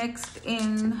is next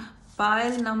in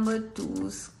pile number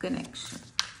 2's connection?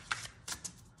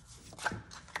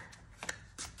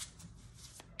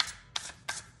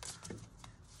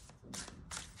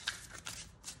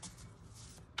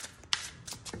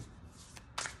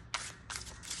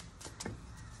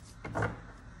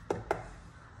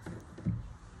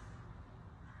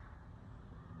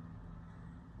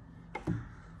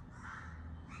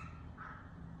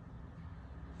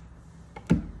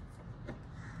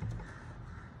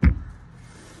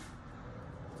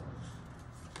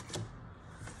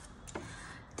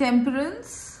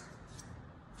 Temperance,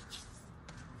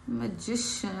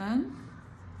 Magician,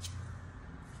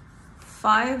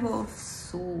 5 of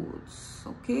Swords,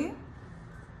 okay,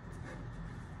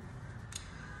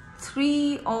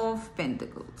 3 of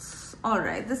Pentacles. All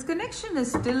right, this connection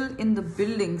is still in the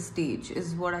building stage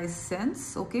is what I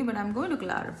sense, okay, but I'm going to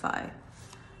clarify.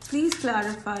 Please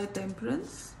clarify,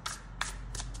 Temperance.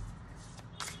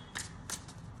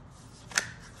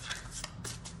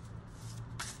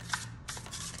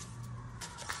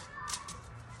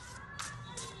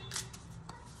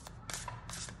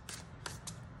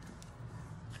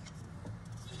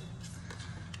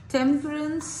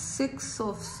 Temperance, 6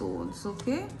 of Swords,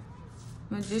 okay,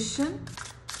 Magician.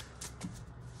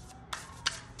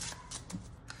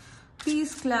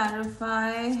 Please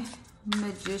clarify,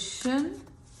 Magician.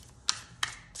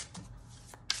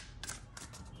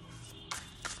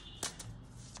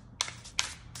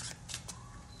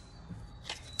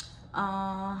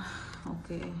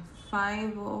 Okay,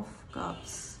 5 of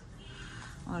Cups.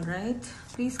 All right,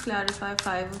 please clarify,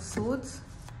 5 of Swords.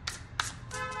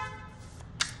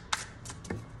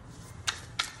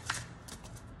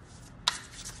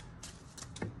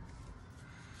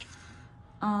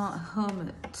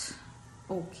 Hermit.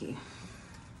 Okay.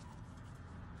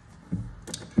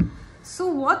 So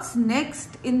what's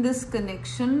next in this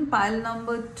connection? Pile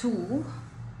number 2.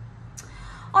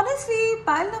 Honestly,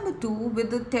 pile number 2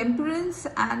 with the Temperance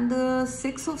and the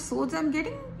 6 of Swords, I'm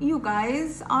getting you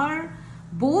guys are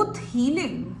both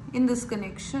healing in this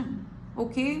connection.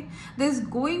 Okay. There's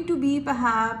going to be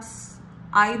perhaps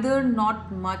either not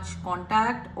much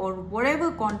contact, or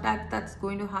whatever contact that's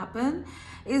going to happen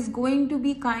is going to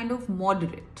be kind of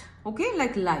moderate, okay,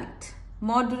 like light,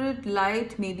 moderate,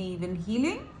 light, maybe even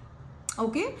healing.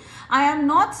 Okay, I am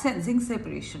not sensing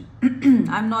separation.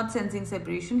 I'm not sensing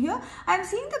separation here. I'm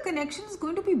seeing the connection is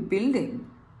going to be building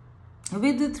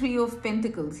with the 3 of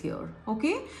Pentacles here,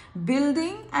 okay,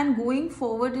 building and going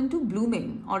forward into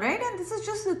blooming. All right, and this is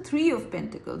just the 3 of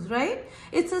Pentacles, right?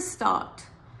 It's a start.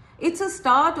 It's a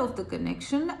start of the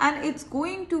connection, and it's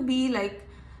going to be like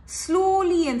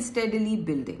slowly and steadily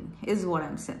building is what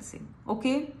I'm sensing.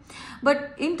 Okay,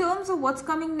 but in terms of what's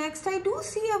coming next, I do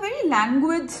see a very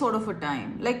languid sort of a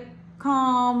time, like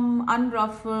calm,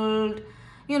 unruffled,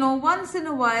 you know, once in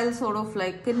a while sort of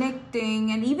like connecting.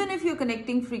 And even if you're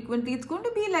connecting frequently, it's going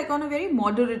to be like on a very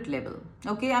moderate level.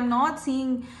 Okay, I'm not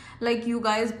seeing like you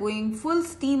guys going full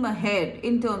steam ahead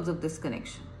in terms of this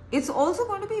connection. It's also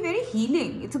going to be very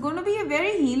healing. It's going to be a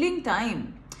very healing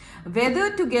time,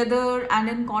 whether together and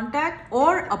in contact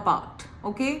or apart.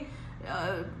 Okay,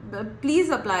 please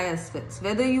apply as fits.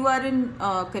 Whether you are in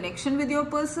connection with your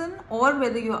person or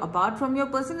whether you're apart from your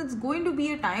person, it's going to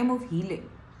be a time of healing.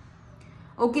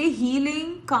 Okay,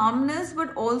 healing, calmness,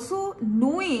 but also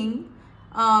knowing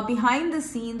behind the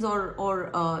scenes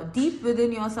or deep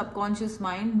within your subconscious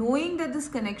mind, knowing that this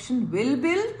connection will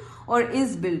build or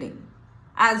is building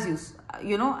as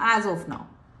you know, as of now.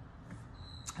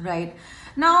 Right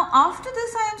now, after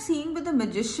this, I am seeing with the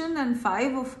Magician and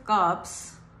 5 of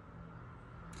Cups.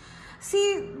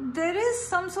 See, there is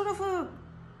some sort of a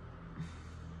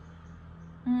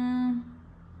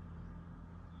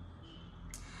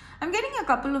I'm getting a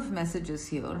couple of messages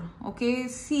here. Okay,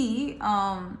 see,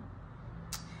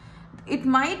 it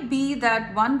might be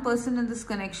that one person in this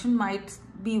connection might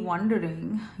be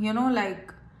wondering, you know,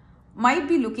 like, might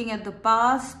be looking at the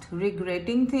past,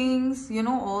 regretting things, you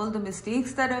know, all the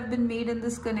mistakes that have been made in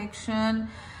this connection,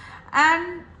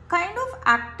 and kind of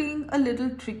acting a little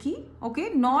tricky, okay,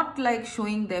 not like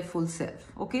showing their full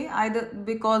self, okay, either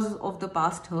because of the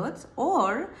past hurts,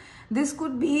 or this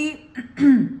could be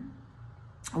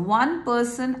one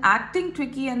person acting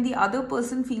tricky and the other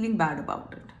person feeling bad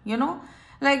about it, you know,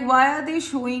 like, why are they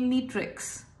showing me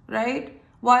tricks, right?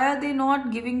 Why are they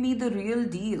not giving me the real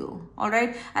deal? All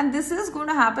right. And this is going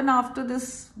to happen after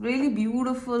this really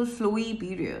beautiful flowy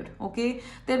period. Okay.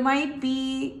 There might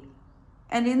be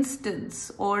an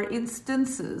instance or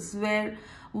instances where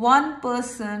one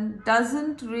person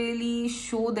doesn't really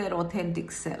show their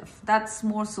authentic self. That's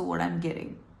more so what I'm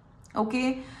getting.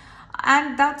 Okay.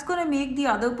 And that's going to make the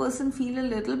other person feel a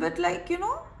little bit like, you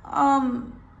know,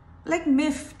 like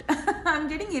miffed. I'm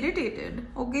getting irritated.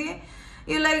 Okay.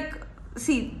 You're like,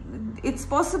 see, it's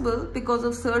possible because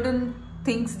of certain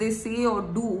things they say or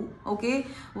do, okay,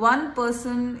 one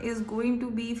person is going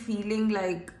to be feeling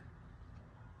like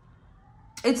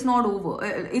it's not over,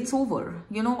 it's over,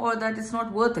 you know, or that it's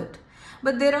not worth it.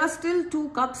 But there are still 2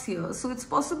 cups here. So it's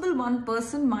possible one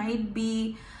person might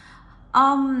be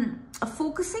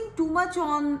focusing too much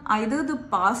on either the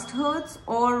past hurts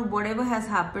or whatever has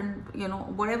happened, you know,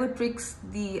 whatever tricks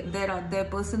their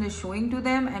person is showing to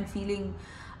them, and feeling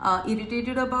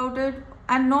irritated about it,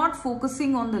 and not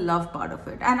focusing on the love part of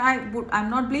it. And I'm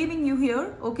not blaming you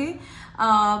here, okay,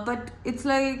 but it's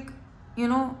like, you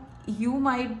know, you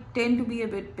might tend to be a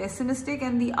bit pessimistic,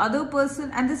 and the other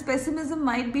person, and this pessimism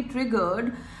might be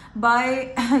triggered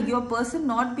by your person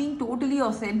not being totally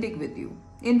authentic with you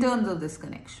in terms of this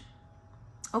connection.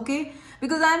 Okay,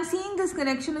 because I'm seeing this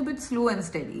connection a bit slow and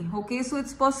steady. Okay, so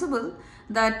it's possible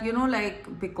that, you know,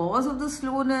 like, because of the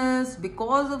slowness,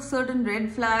 because of certain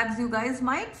red flags, you guys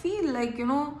might feel like, you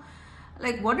know,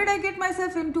 like, what did I get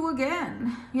myself into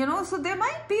again? You know, so there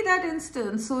might be that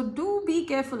instance. So do be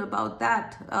careful about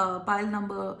that, pile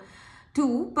number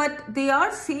 2. But they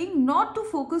are saying not to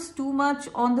focus too much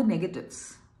on the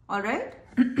negatives. All right.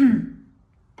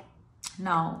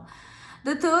 Now,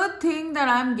 the third thing that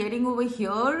I'm getting over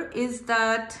here is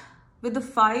that with the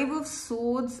 5 of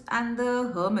Swords and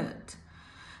the Hermit,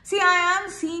 see, I am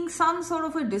seeing some sort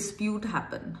of a dispute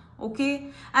happen,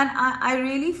 okay? And I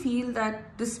really feel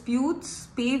that disputes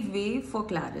pave way for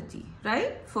clarity,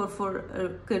 right? For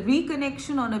a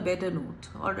reconnection on a better note,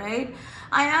 all right?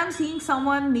 I am seeing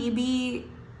someone maybe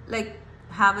like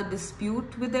have a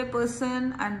dispute with their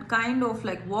person and kind of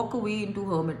like walk away into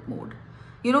hermit mode.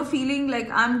 You know, feeling like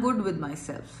I'm good with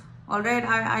myself, all right?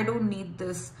 I don't need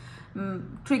this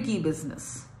tricky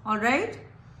business, all right?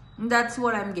 That's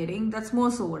what I'm getting. That's more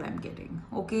so what I'm getting,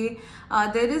 okay?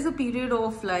 There is a period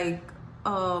of like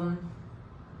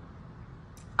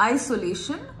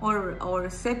isolation or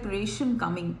separation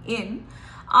coming in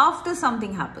after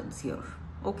something happens here,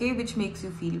 okay, which makes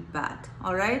you feel bad,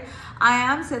 all right? I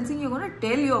am sensing you're going to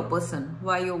tell your person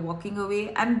why you're walking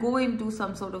away and go into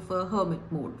some sort of a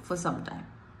hermit mode for some time,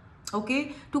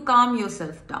 okay, to calm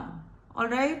yourself down, all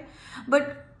right?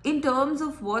 But in terms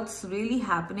of what's really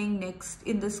happening next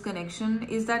in this connection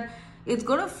is that it's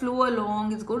going to flow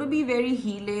along, it's going to be very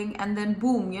healing, and then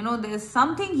boom, you know, there's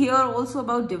something here also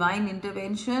about divine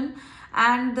intervention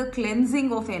and the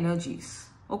cleansing of energies,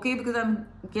 okay? Because I'm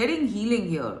getting healing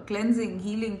here, cleansing,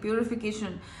 healing,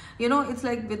 purification. You know, it's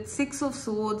like with 6 of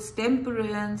Swords,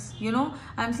 temperance, you know,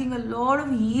 I'm seeing a lot of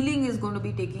healing is going to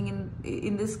be taking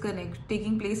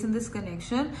place in this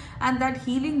connection, and that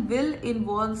healing will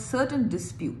involve certain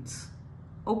disputes,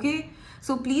 okay?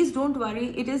 So please don't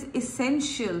worry, it is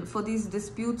essential for these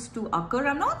disputes to occur.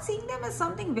 I'm not seeing them as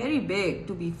something very big,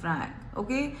 to be frank,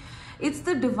 okay? It's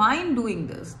the divine doing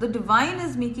this. The divine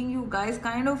is making you guys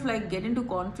kind of like get into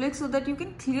conflict so that you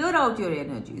can clear out your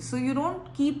energy, so you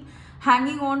don't keep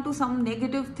hanging on to some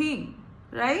negative thing,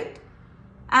 right?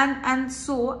 And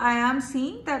so I am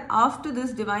seeing that after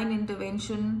this divine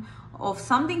intervention of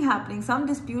something happening, some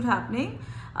dispute happening,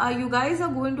 you guys are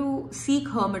going to seek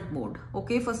hermit mode,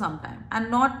 okay, for some time,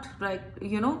 and not, right,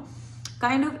 you know,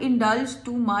 kind of indulge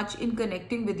too much in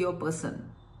connecting with your person,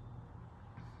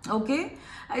 okay?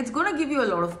 It's going to give you a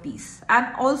lot of peace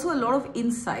and also a lot of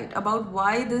insight about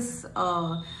why this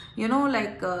you know,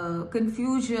 like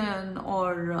confusion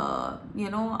or you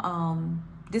know,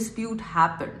 dispute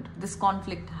happened, this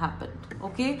conflict happened,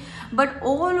 okay? But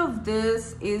all of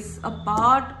this is a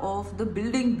part of the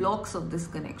building blocks of this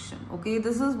connection, okay?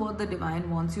 This is what the divine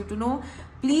wants you to know.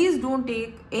 Please don't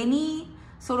take any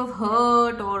sort of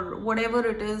hurt or whatever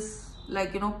it is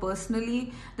like,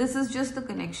 personally, this is just the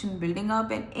connection building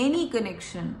up, and any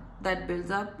connection that builds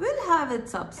up will have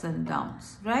its ups and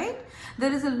downs, right?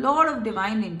 There is a lot of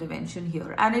divine intervention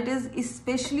here, and it is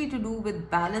especially to do with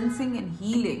balancing and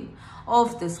healing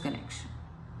of this connection.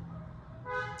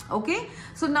 Okay,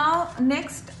 so now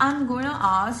next I'm going to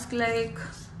ask, like,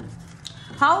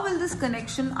 how will this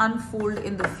connection unfold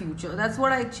in the future? That's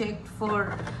what I checked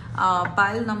for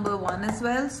pile number 1 as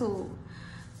well. So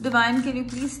Divine, can you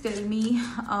please tell me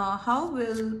how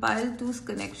will pile 2's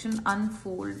connection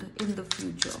unfold in the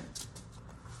future?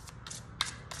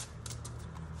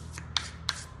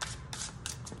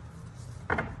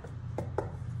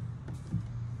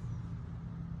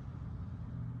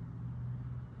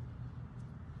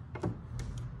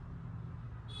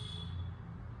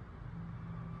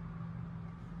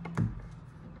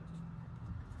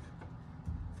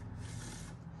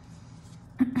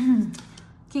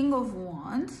 King of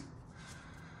Wands,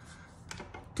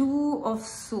 2 of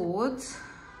Swords,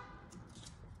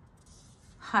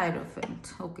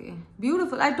 Hierophant. Okay,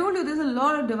 beautiful. I told you there's a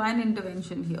lot of divine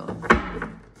intervention here.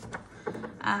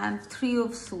 And 3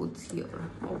 of Swords here.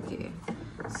 Okay,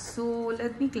 so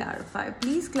let me clarify.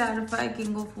 Please clarify,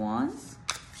 King of Wands.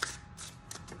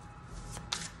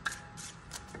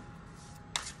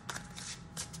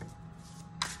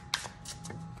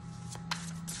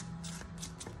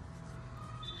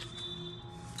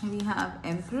 We have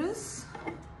Empress.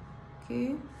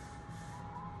 Okay.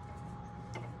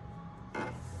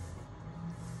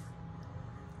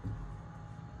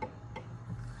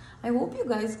 I hope you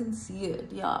guys can see it.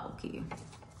 Yeah, okay.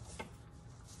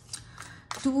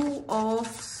 2 of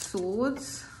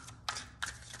Swords.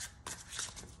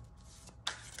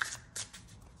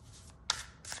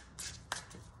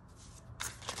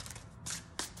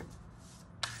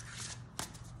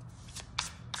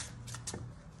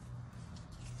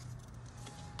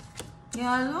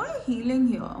 Yeah, a lot of healing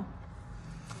here.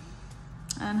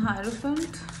 And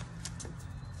Hierophant.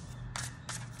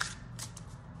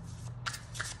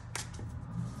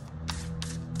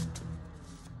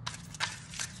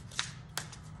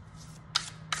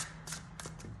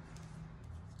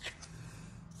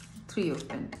 Three of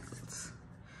Pentacles.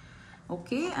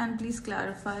 Okay, and please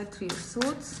clarify 3 of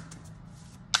Swords.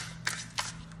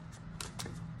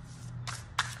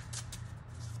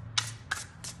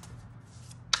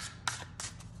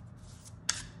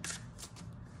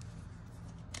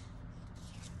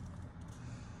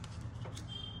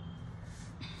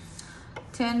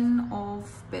 Ten of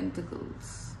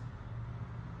Pentacles.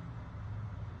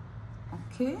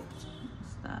 Okay,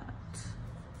 what's that?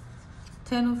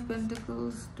 10 of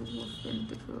Pentacles, 2 of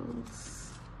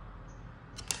Pentacles,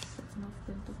 7 of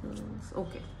Pentacles.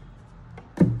 Okay.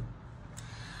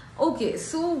 Okay,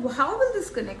 so how will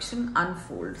this connection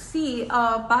unfold? See,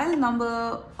 pile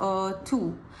number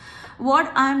 2.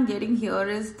 What I'm getting here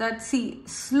is that, see,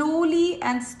 slowly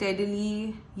and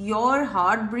steadily, your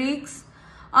heartbreaks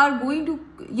are going to,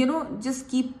 just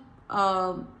keep,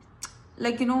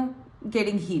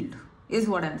 getting healed, is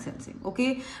what I'm sensing,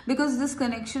 okay? Because this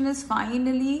connection is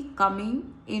finally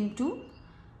coming into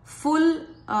full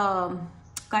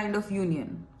kind of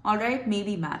union, all right?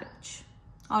 Maybe marriage,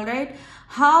 all right?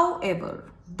 However,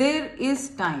 there is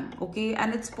time, okay?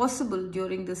 And it's possible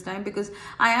during this time, because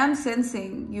I am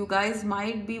sensing you guys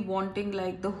might be wanting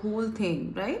like the whole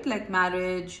thing, right? Like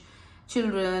marriage,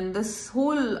 children, this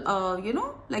whole,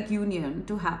 like union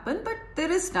to happen, but there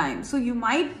is time. So you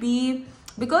might be,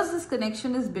 because this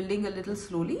connection is building a little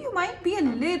slowly, you might be a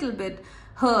little bit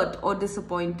hurt or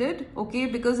disappointed, okay,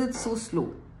 because it's so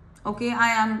slow, okay?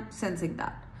 I am sensing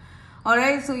that. All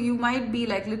right, so you might be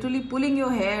like literally pulling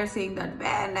your hair saying that,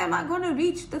 when am I going to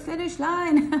reach the finish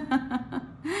line?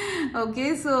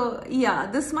 Okay, so yeah,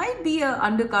 this might be a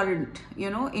undercurrent,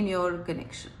 in your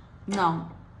connection.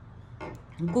 Now,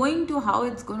 going to how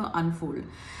it's going to unfold.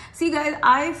 See guys,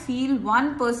 I feel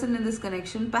one person in this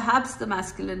connection, perhaps the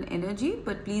masculine energy,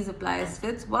 but please apply as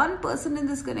fits. One person in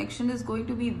this connection is going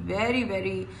to be very,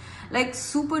 very like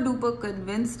super duper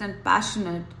convinced and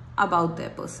passionate about their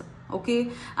person.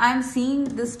 Okay, I'm seeing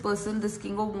this person, this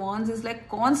King of Wands, is like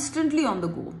constantly on the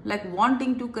go, like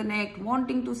wanting to connect,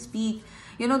 wanting to speak.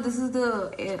 This is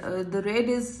the red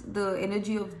is the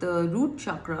energy of the root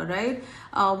chakra, right?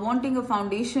 Wanting a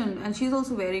foundation, and she's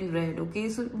also wearing red. Okay,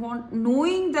 so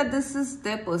knowing that this is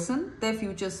their person, their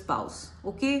future spouse.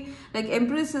 Okay, like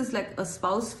Empress is like a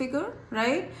spouse figure,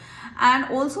 right? And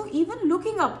also even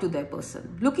looking up to their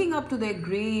person, looking up to their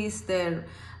grace, their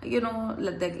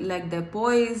like their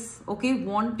poise, okay,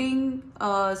 wanting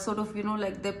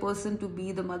like their person to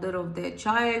be the mother of their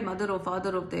child, mother or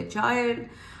father of their child,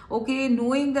 okay,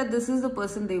 knowing that this is the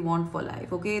person they want for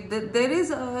life. Okay, there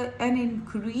is an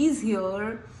increase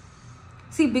here.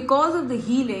 See, because of the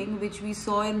healing which we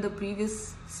saw in the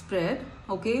previous spread,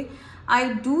 okay,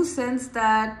 I do sense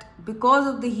that because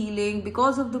of the healing,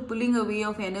 because of the pulling away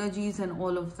of energies and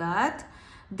all of that,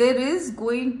 there is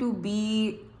going to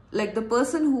be, like, the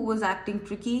person who was acting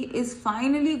tricky is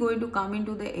finally going to come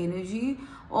into the energy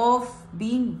of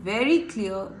being very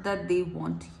clear that they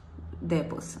want their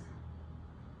person.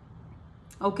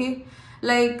 Okay,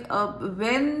 like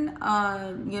when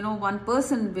one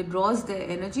person withdraws their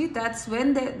energy, that's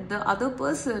when the other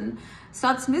person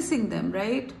starts missing them,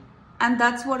 right? And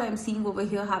that's what I'm seeing over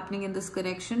here happening in this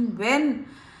connection. When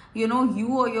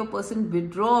you or your person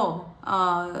withdraw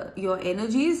your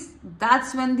energies,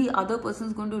 that's when the other person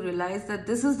is going to realize that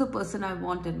this is the person I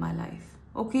want in my life.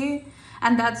 Okay,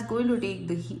 and that's going to take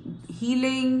the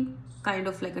healing, kind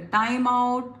of like a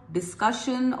timeout,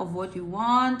 discussion of what you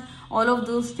want, all of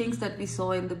those things that we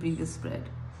saw in the previous spread.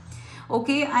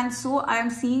 Okay, and so I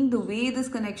am seeing the way this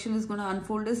connection is going to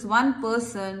unfold is one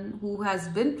person who has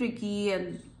been tricky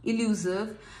and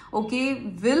elusive,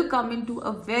 okay, will come into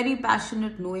a very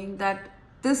passionate knowing that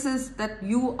this is that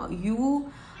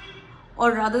you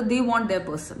or rather they want their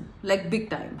person, like big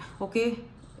time, okay,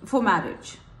 for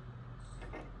marriage.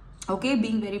 Okay,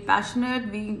 being very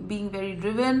passionate, being very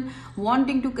driven,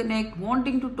 wanting to connect,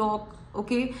 wanting to talk.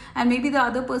 Okay, and maybe the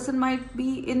other person might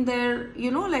be in their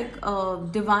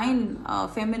divine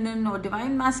feminine or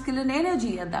divine masculine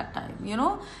energy at that time,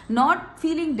 not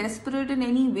feeling desperate in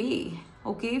any way.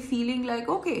 Okay, feeling like,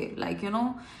 okay, like,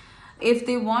 if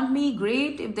they want me,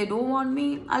 great. If they don't want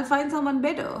me, I'll find someone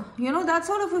better, that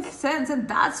sort of a sense. And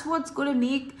that's what's going to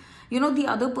make the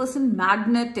other person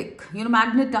magnetic,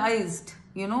 magnetized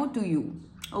to you.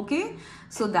 Okay,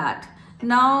 so that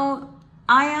now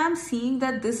I am seeing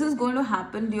that this is going to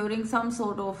happen during some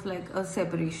sort of like a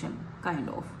separation kind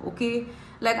of. Okay,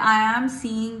 like I am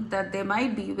seeing that there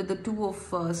might be, with the 2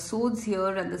 of swords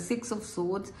here and the 6 of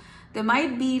swords, there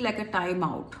might be like a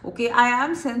timeout. Okay, I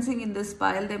am sensing in this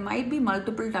pile there might be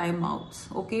multiple timeouts.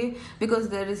 Okay, because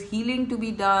there is healing to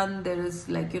be done. There is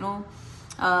like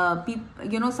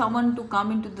someone to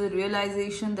come into the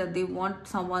realization that they want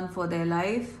someone for their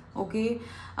life. Okay,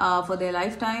 for their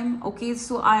lifetime. Okay,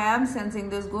 so I am sensing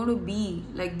there's going to be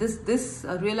like this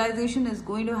realization is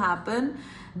going to happen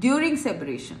during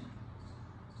separation.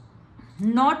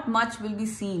 Not much will be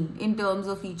seen in terms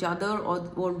of each other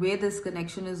or where this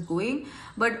connection is going,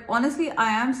 but honestly I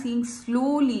am seeing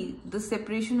slowly the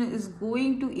separation is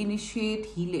going to initiate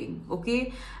healing.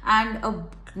 Okay, and a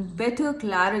better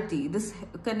clarity. This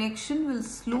connection will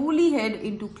slowly head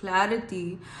into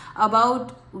clarity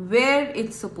about where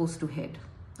it's supposed to head.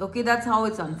 Okay, that's how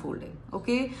it's unfolding.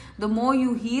 Okay, the more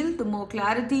you heal, the more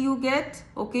clarity you get.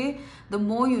 Okay, the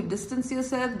more you distance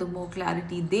yourself, the more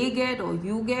clarity they get or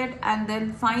you get, and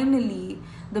then finally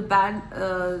the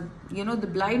the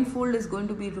blindfold is going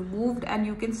to be removed and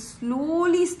you can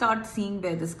slowly start seeing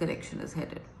where this connection is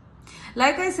headed.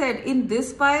 Like I said, in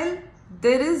this pile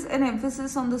there is an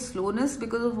emphasis on the slowness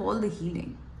because of all the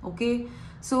healing. Okay,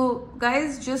 so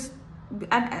guys, just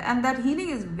and that healing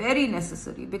is very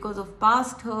necessary because of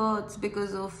past hurts,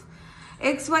 because of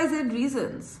XYZ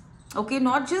reasons. Okay,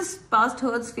 not just past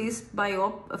hurts faced by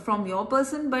from your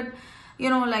person, but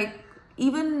like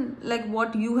even like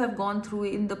what you have gone through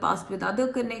in the past with other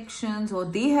connections or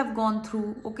they have gone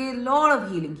through. Okay, a lot of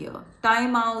healing here.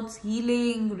 Timeouts,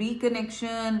 healing,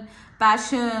 reconnection,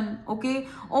 passion. Okay,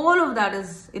 all of that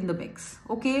is in the mix.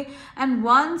 Okay, and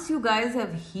once you guys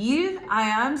have healed, I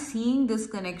am seeing this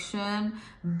connection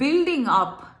building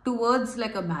up towards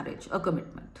like a marriage, a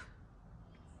commitment.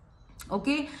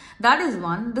 Okay, that is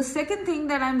one. The second thing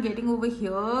that I'm getting over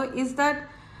here is that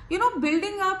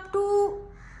building up to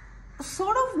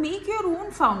sort of make your own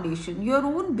foundation, your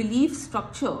own belief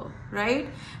structure, right?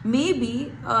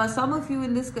 Maybe some of you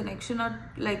in this connection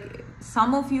are like,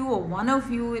 some of you or one of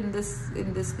you in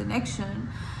this connection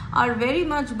are very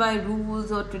much by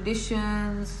rules or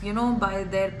traditions, by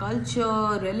their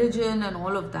culture, religion and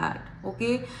all of that.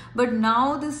 Okay, but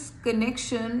now this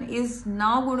connection is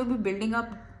now going to be building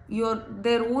up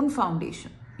their own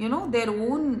foundation, their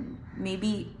own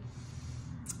maybe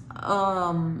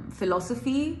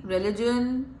philosophy,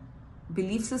 religion,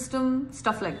 belief system,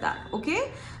 stuff like that.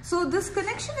 Okay, so this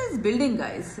connection is building,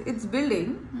 guys. It's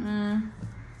building.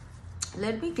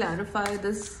 Let me clarify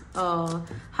this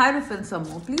Hierophant some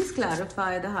more. Please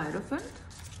clarify the Hierophant.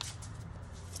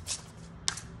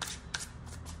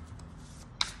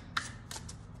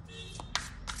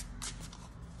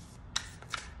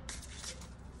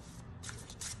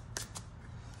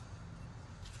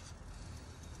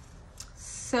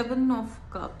 Seven of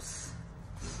Cups.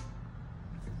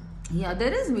 Yeah,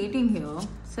 there is waiting here.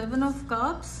 Seven of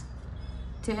Cups,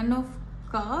 10 of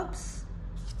Cups,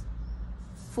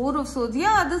 4 of Swords.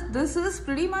 Yeah, this is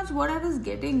pretty much what I was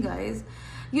getting, guys.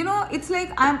 You know, it's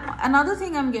like another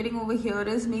thing I'm getting over here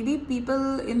is maybe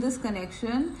people in this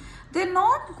connection, they're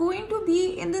not going to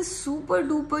be in this super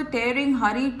duper tearing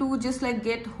hurry to just like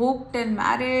get hooked and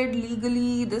married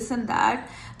legally, this and that.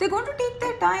 They're going to take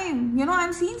their time. You know,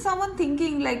 I'm seeing someone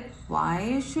thinking like,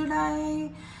 why should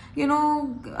I, you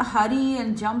know, hurry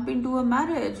and jump into a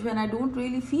marriage when I don't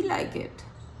really feel like it,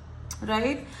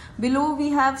 right? Below we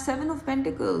have 7 of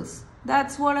Pentacles.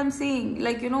 That's what I'm saying.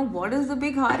 Like, you know, what is the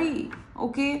big hurry?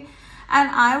 Okay. And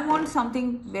I want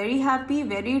something very happy,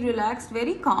 very relaxed,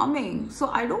 very calming. So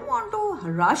I don't want to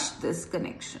rush this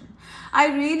connection. I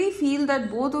really feel that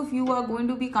both of you are going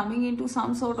to be coming into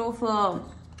some sort of,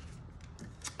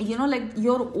 you know, like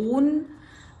your own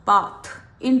path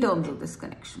in terms of this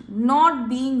connection. Not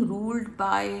being ruled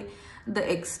by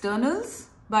the externals,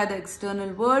 by the external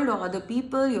world or other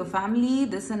people, your family,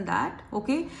 this and that.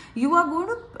 Okay, you are going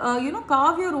to you know,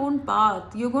 carve your own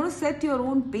path. You're going to set your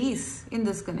own pace in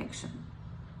this connection.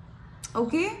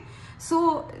 Okay,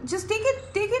 so just take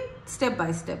it step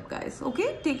by step, guys.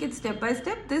 Okay, take it step by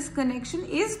step. This connection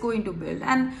is going to build,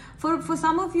 and for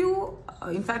some of you,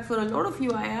 in fact for a lot of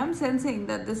you, I am sensing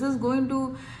that this is going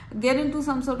to get into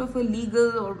some sort of a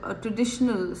legal or a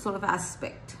traditional sort of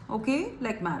aspect. Okay,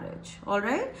 like marriage. All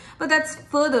right, but that's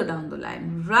further down the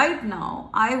line. Right now,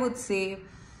 I would say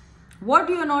what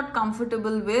you are not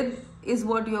comfortable with is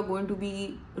what you are going to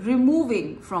be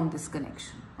removing from this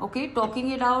connection. Okay,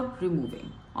 talking it out,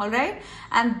 removing. All right,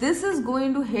 and this is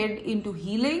going to head into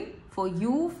healing for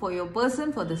you, for your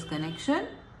person, for this connection.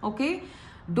 Okay,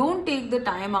 don't take the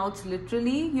timeouts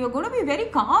literally. You're going to be very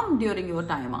calm during your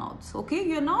timeouts. Okay,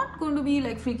 you're not going to be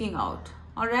like freaking out.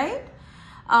 All right,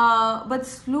 but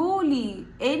slowly,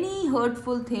 any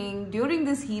hurtful thing during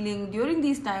this healing, during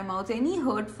these timeouts, any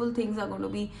hurtful things are going to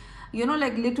be, you know,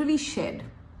 like literally shed,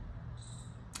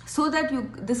 so that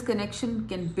this connection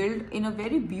can build in a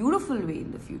very beautiful way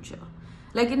in the future.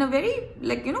 Like in a very,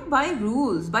 like, you know, by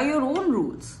rules, by your own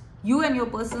rules, you and your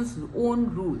person's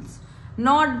own rules,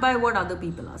 not by what other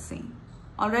people are saying.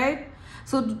 All right.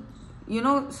 So, you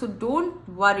know, so don't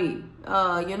worry,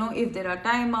 you know, if there are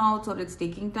timeouts or it's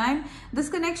taking time, this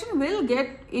connection will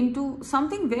get into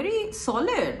something very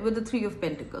solid with the 3 of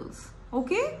Pentacles.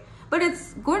 Okay. But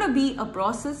it's going to be a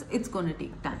process. It's going to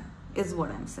take time is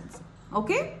what I'm sensing.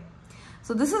 Okay.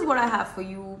 So this is what I have for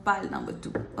you, pile number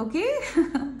 2. Okay.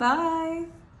 Bye.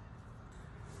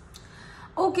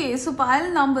 Okay, so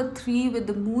pile number 3 with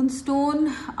the Moonstone.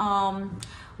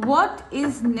 What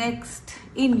is next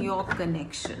in your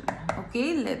connection?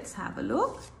 Okay, let's have a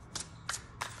look.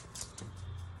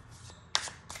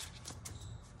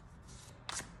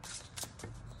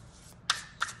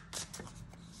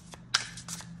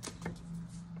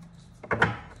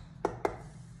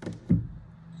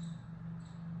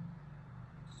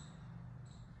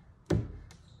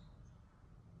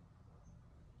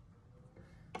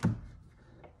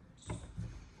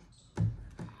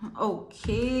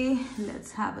 Okay,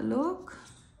 let's have a look.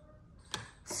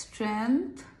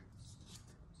 Strength,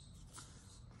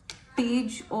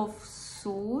 Page of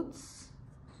Swords,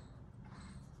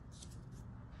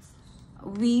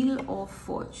 Wheel of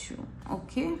Fortune.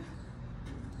 Okay,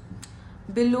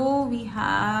 below we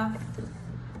have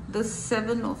the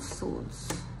 7 of Swords.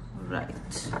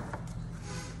 Right,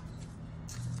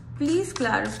 please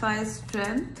clarify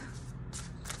strength,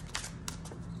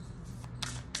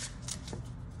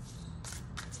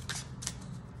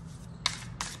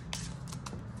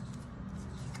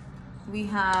 we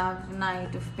have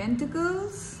Knight of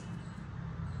Pentacles.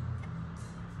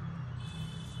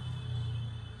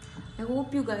 I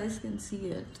hope you guys can see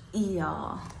it.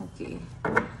 Yeah, okay.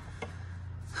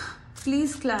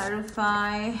 Please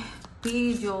clarify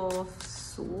Page of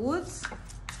Swords,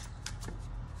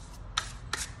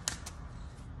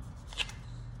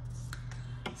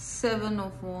 Seven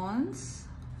of Wands.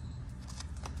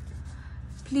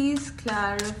 Please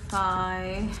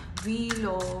clarify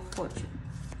Wheel of Fortune.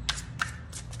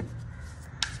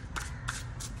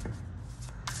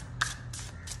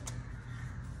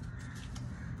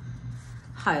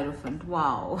 Hierophant.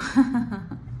 Wow.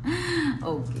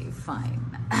 Okay, fine.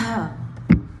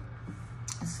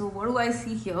 So what do I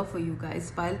see here for you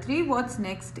guys? Pile 3, what's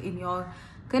next in your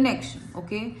connection?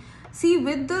 Okay, See,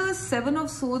 with the Seven of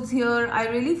Swords here, I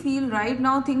really feel right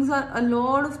now a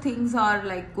lot of things are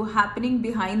like happening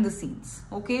behind the scenes.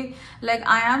 Okay, like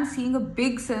I am seeing a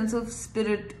big sense of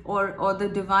spirit or the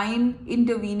divine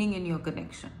intervening in your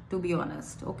connection, to be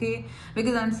honest. Okay,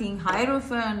 because I'm seeing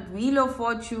Hierophant, Wheel of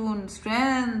Fortune,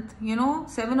 Strength, you know,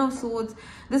 Seven of Swords.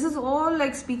 This is all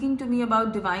like speaking to me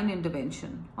about divine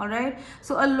intervention. All right,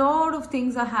 so a lot of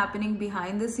things are happening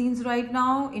behind the scenes right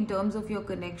now in terms of your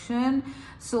connection.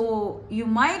 So you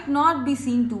might not be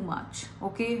seeing too much,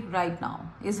 okay, right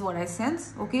now is what I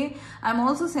sense. Okay, I'm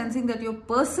also sensing that your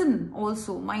person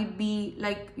also might be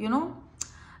like, you know,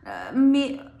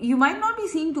 you might not be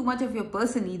seeing too much of your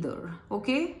person either.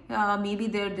 Okay, maybe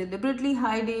they're deliberately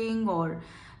hiding, or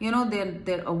you know,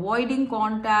 they're avoiding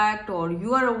contact, or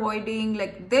you are avoiding.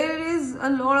 Like there is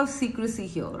a lot of secrecy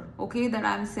here, okay, that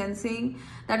I'm sensing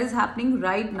that is happening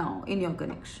right now in your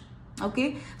connection.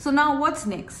 Okay, so now what's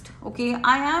next? Okay,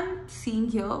 I am seeing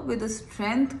here with the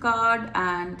Strength card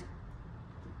and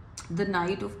the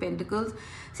Knight of Pentacles.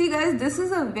 See guys, this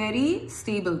is a very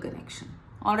stable connection.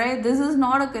 All right, this is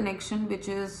not a connection which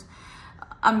is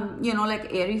you know,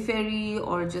 like airy-fairy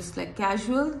or just like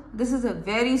casual. This is a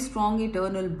very strong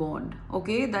eternal bond,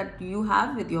 okay, that you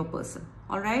have with your person.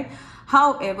 All right,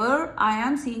 however, I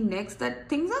am seeing next that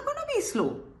things are going to be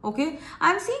slow. Okay,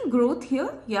 I'm seeing growth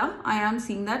here. Yeah, I am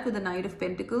seeing that with the Knight of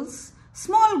Pentacles.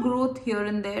 Small growth here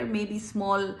and there, maybe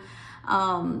small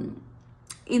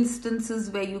instances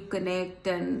where you connect,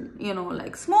 and you know,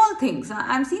 like small things.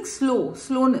 I'm seeing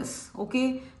slowness.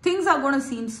 Okay, things are going to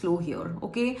seem slow here.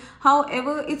 Okay,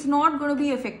 however, it's not going to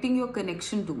be affecting your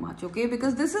connection too much. Okay,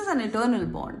 because this is an eternal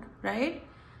bond, right?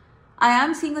 I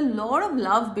am seeing a lot of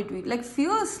love between, like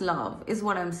fierce love is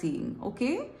what I'm seeing.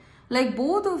 Okay, like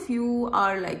both of you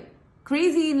are like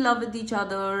crazy in love with each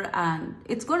other, and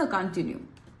it's going to continue.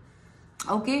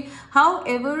 Okay,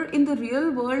 however, in the real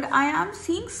world, I am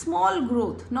seeing small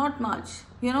growth, not much,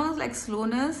 you know, like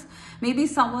slowness. Maybe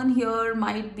someone here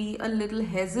might be a little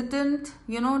hesitant,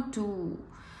 you know, to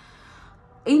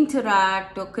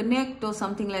interact or connect or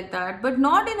something like that, but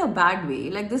not in a bad way.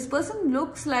 Like this person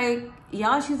looks like,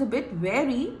 yeah, she's a bit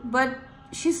wary, but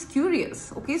she's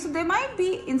curious. Okay, so there might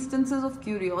be instances of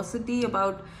curiosity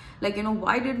about, like, you know,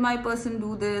 why did my person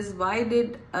do this? Why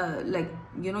did like,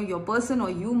 you know, your person or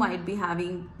you might be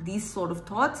having these sort of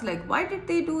thoughts, like, why did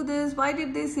they do this? Why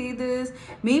did they say this?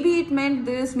 Maybe it meant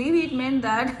this, maybe it meant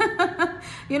that.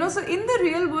 You know, so in the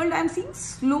real world, I'm seeing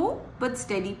slow but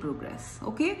steady progress.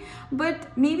 Okay,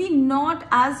 but maybe not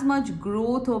as much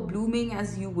growth or blooming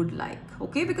as you would like.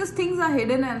 Okay, because things are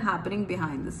hidden and happening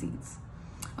behind the scenes.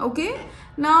 Okay,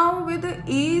 now with the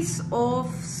Ace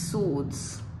of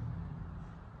Swords,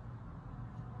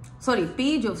 sorry,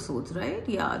 Page of Swords, right?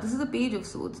 Yeah, this is the Page of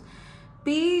Swords.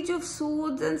 Page of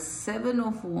Swords and Seven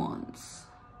of Wands.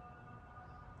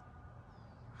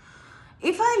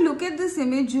 If I look at this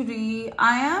imagery,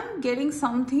 I am getting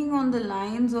something on the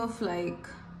lines of like,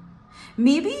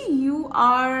 maybe you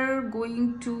are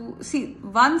going to, see,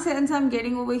 one sense I'm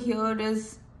getting over here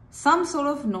is some sort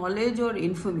of knowledge or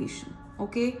information.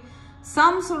 Okay,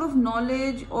 some sort of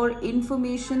knowledge or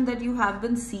information that you have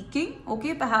been seeking,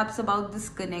 okay, perhaps about this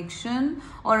connection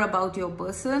or about your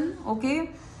person,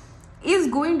 okay, is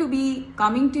going to be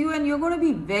coming to you, and you're going to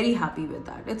be very happy with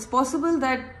that. It's possible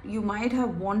that you might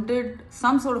have wanted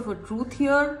some sort of a truth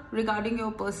here regarding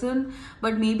your person,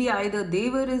 but maybe either they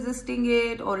were resisting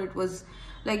it, or it was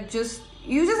like just,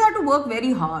 you just had to work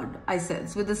very hard, I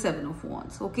sense, with the Seven of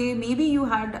Wands. Okay, maybe you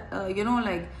had you know,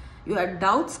 like you had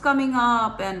doubts coming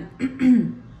up, and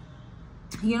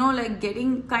you know, like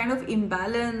getting kind of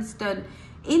imbalanced and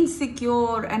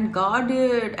insecure and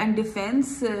guarded and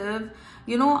defensive,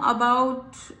 you know,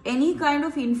 about any kind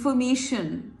of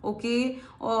information, okay,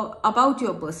 or about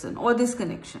your person or this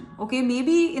connection. Okay,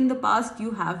 maybe in the past you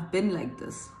have been like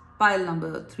this. Pile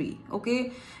number 3.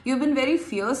 Okay, you've been very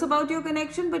fierce about your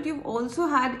connection, but you've also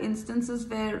had instances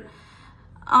where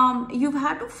you've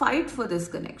had to fight for this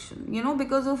connection, you know,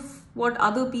 because of what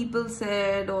other people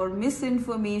said or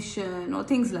misinformation or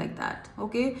things like that.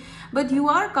 Okay, but you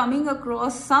are coming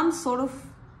across some sort of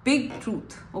big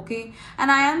truth. Okay,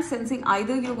 and I am sensing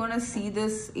either you're going to see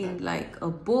this in like a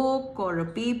book or a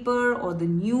paper or the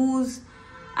news,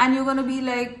 and you're going to be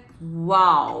like,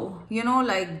 wow, you know,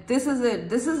 like this is it,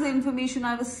 this is the information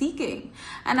I was seeking.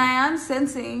 And I am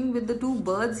sensing with the 2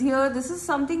 birds here, this is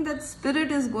something that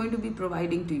spirit is going to be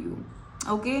providing to you.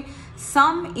 Okay,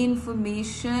 some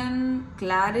information,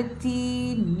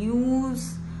 clarity,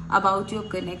 news about your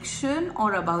connection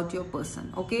or about your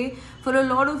person. Okay, for a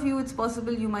lot of you, it's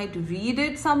possible you might read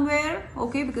it somewhere.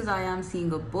 Okay, because I am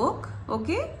seeing a book.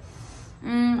 Okay,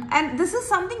 And this is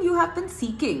something you have been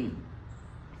seeking.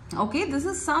 Okay, this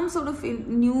is some sort of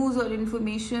news or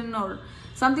information or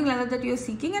something like that you're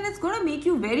seeking, and it's going to make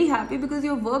you very happy because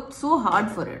you've worked so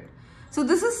hard for it. So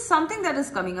this is something that is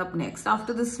coming up next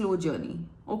after this slow journey.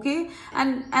 Okay,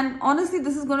 and honestly,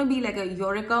 this is going to be like a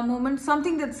eureka moment,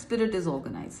 something that spirit is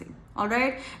organizing. All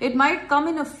right, it might come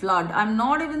in a flood. I'm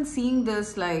not even seeing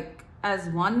this like as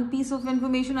one piece of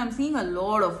information. I'm seeing a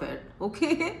lot of it.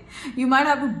 Okay, you might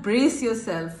have to brace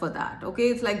yourself for that. Okay,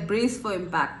 it's like brace for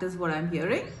impact is what I'm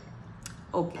hearing.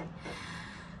 Okay,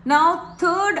 now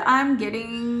third, I'm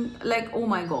getting like, oh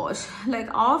my gosh, like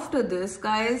after this,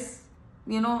 guys,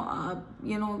 you're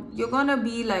gonna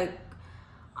be like,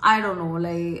 I don't know,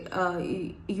 like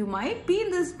you might be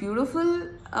in this beautiful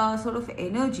sort of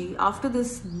energy after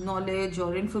this knowledge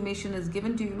or information is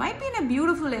given to you. You might be in a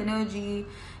beautiful energy,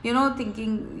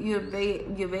 thinking you're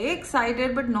very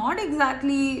excited, but not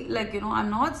exactly like,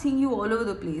 I'm not seeing you all over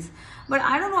the place. But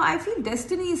I don't know, I feel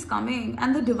destiny is coming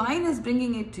and the divine is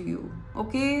bringing it to you.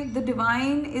 Okay, the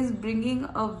divine is bringing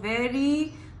a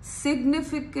very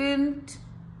significant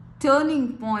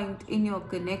turning point in your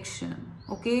connection.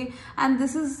 Okay, and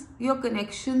this is your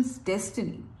connection's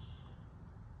destiny.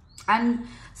 And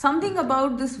something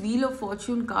about this Wheel of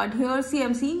Fortune card here, see,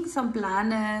 I'm seeing some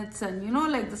planets and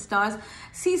like the stars.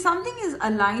 See, something is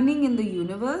aligning in the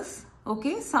universe.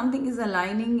 Okay, something is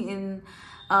aligning in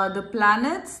the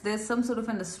planets. There's some sort of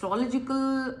an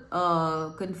astrological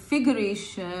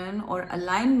configuration or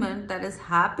alignment that is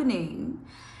happening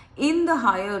in the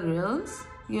higher realms,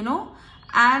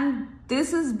 and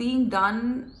this is being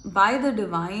done by the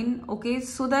divine, okay,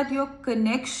 so that your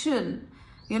connection,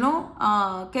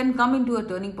 can come into a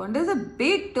turning point. There's a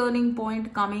big turning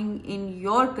point coming in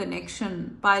your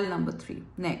connection, pile number 3,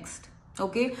 next.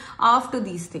 Okay, after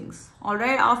these things, all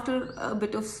right, after a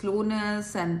bit of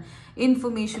slowness and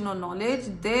information or knowledge,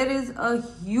 there is a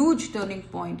huge turning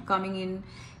point coming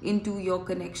into your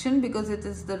connection, because it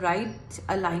is the right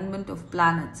alignment of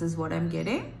planets is what I'm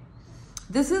getting.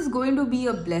 This is going to be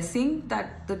a blessing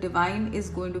that the divine is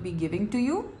going to be giving to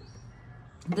you.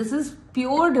 This is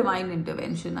pure divine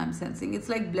intervention I'm sensing. It's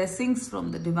like blessings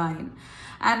from the divine.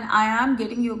 And I am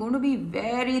getting, you're going to be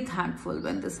very thankful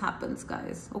when this happens,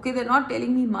 guys. Okay, they're not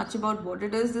telling me much about what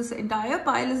it is. This entire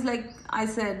pile is like I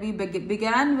said, we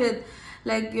began with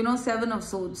like, 7 of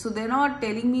swords. So they're not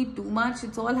telling me too much.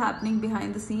 It's all happening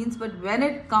behind the scenes. But when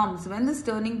it comes, when this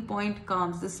turning point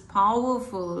comes, this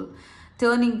powerful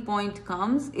turning point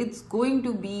comes, it's going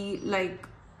to be like,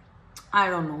 I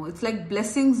don't know, it's like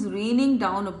blessings raining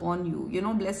down upon you,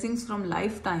 blessings from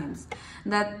lifetimes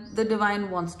that the divine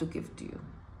wants to give to you.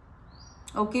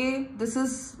 Okay,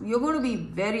 you're going to be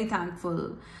very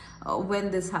thankful when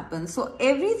this happens. So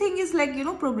everything is like,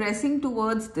 progressing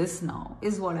towards this now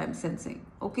is what I'm sensing.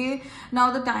 Okay, now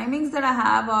the timings that I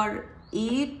have are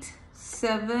 8,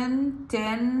 7,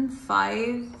 10,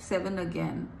 5, 7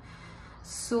 again.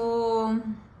 So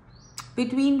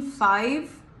between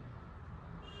 5,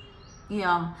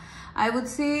 yeah, I would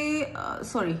say,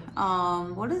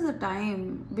 what is the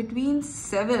time? Between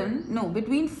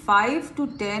 5 to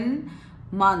 10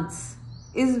 months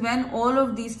is when all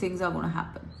of these things are going to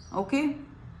happen. Okay,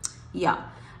 yeah.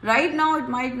 Right now, it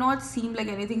might not seem like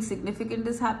anything significant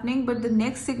is happening, but the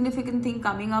next significant thing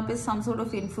coming up is some sort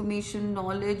of information,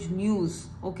 knowledge, news,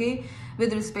 okay,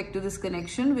 with respect to this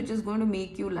connection, which is going to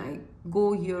make you like,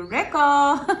 go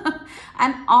eureka.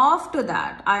 And after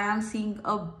that, I am seeing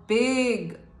a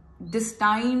big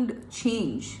destined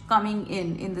change coming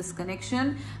in this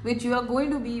connection, which you are going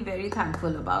to be very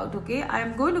thankful about, okay. I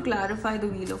am going to clarify the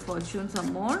Wheel of Fortune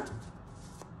some more.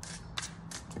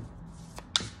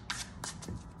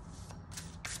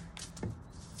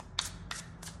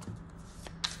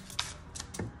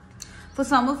 For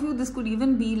some of you, this could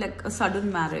even be like a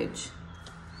sudden marriage.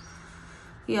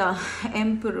 Yeah,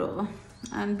 Emperor.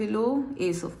 And below,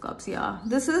 Ace of Cups. Yeah,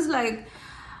 this is like,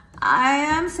 I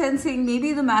am sensing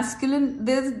maybe the masculine,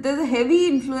 there's a heavy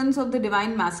influence of the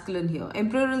divine masculine here.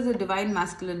 Emperor is a divine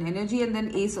masculine energy, and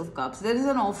then Ace of Cups. There is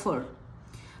an offer.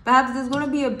 Perhaps there's going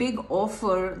to be a big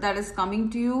offer that is coming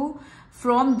to you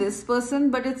from this person,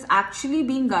 but it's actually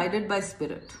being guided by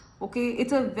spirit. Okay,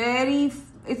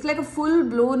 it's like a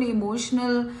full-blown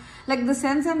emotional, like the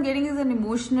sense I'm getting is an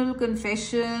emotional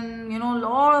confession, a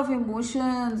lot of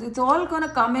emotions. It's all gonna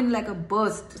come in like a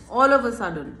burst all of a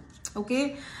sudden,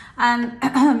 okay. And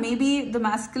maybe the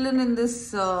masculine in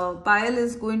this pile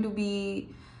is going to be,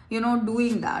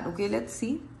 doing that, okay. Let's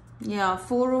see. Yeah,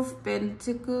 4 of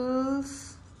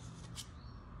Pentacles,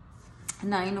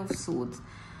 9 of Swords.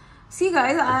 See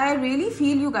guys, I really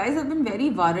feel you guys have been very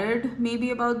worried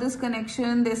maybe about this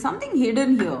connection. There's something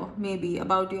hidden here maybe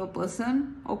about your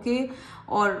person, okay?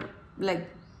 Or like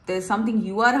there's something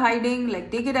you are hiding, like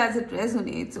take it as it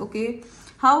resonates, okay?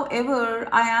 However,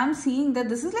 I am seeing that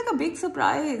this is like a big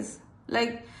surprise.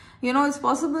 Like, you know, it's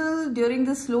possible during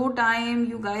the slow time,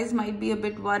 you guys might be a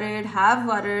bit worried, have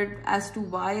worried as to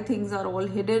why things are all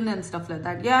hidden and stuff like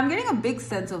that. Yeah, I'm getting a big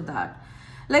sense of that.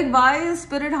 Like, why is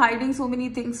spirit hiding so many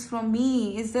things from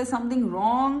me? Is there something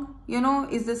wrong? You know,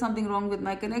 is there something wrong with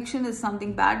my connection? Is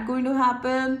something bad going to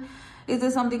happen? Is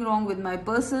there something wrong with my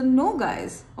person? No,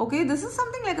 guys. Okay, this is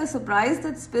something like a surprise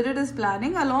that spirit is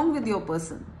planning along with your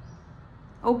person.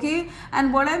 Okay,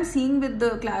 and what I'm seeing with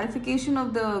the clarification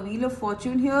of the Wheel of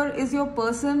Fortune here is your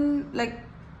person, like,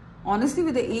 honestly,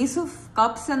 with the Ace of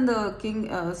Cups and the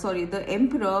the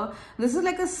Emperor, this is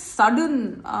like a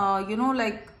sudden, you know,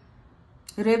 like,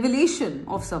 revelation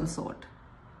of some sort,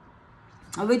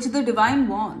 which the divine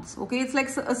wants. Okay, it's like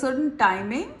a certain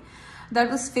timing that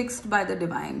was fixed by the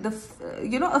divine,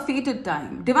 you know, a fated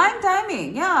time, divine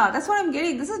timing. Yeah, that's what I'm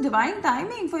getting. This is divine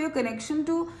timing for your connection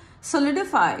to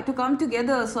solidify, to come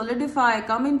together, solidify,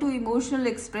 come into emotional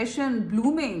expression,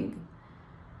 blooming.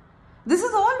 This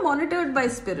is all monitored by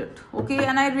spirit, okay?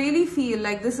 And I really feel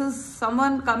like this is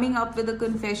someone coming up with a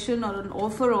confession or an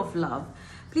offer of love.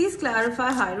 Please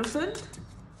clarify, Hierophant.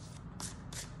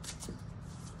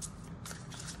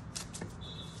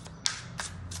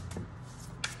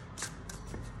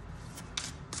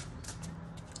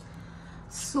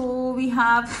 So we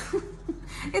have,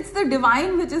 it's the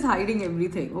divine which is hiding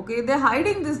everything, okay? They're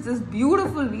hiding this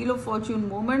beautiful Wheel of Fortune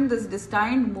moment, this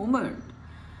destined moment,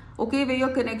 okay? Where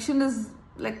your connection is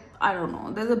like, I don't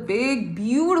know, there's a big,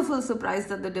 beautiful surprise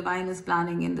that the divine is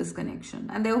planning in this connection.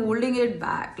 And they're holding it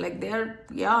back. Like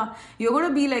yeah, you're going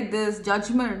to be like this,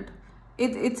 judgment.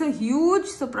 It's a huge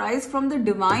surprise from the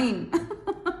divine.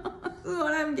 This is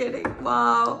what I'm getting.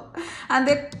 Wow. And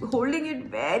they're holding it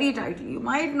very tightly. You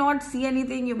might not see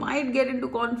anything. You might get into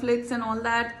conflicts and all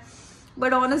that.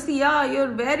 But honestly, yeah, you're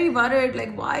very worried.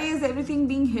 Like, why is everything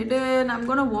being hidden? I'm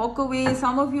going to walk away.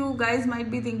 Some of you guys might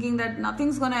be thinking that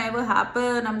nothing's going to ever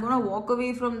happen. I'm going to walk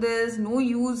away from this. No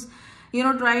use, you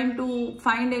know, trying to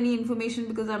find any information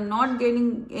because I'm not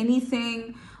getting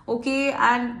anything. Okay.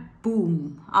 And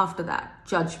boom, after that,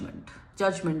 judgment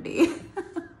day.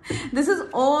 This is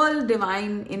all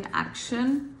divine in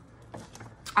action.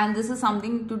 And this is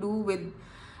something to do with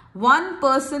one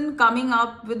person coming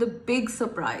up with a big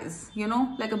surprise, you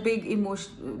know, like a big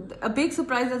emotion, a big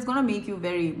surprise that's going to make you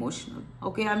very emotional.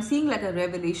 Okay, I'm seeing like a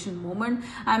revelation moment.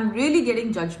 I'm really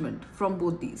getting judgment from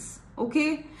both these.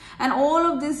 Okay, and all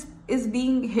of this is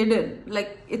being hidden,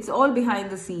 like it's all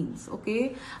behind the scenes.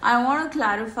 Okay, I want to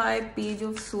clarify Page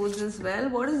of Swords as well.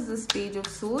 What is this Page of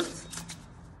Swords?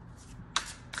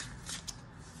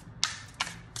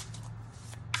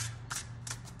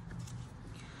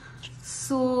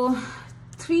 So,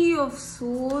 Three of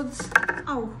Swords,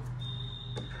 ow,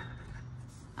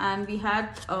 and we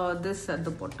had this at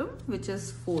the bottom, which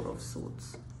is Four of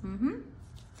Swords.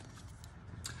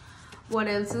 What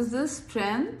else is this?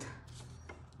 Strength,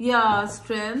 yeah,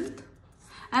 Strength,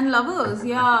 and Lovers,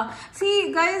 yeah.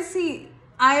 See, guys, see,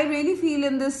 I really feel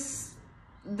in this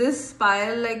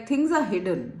pile, like things are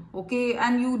hidden, okay,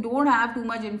 and you don't have too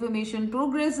much information.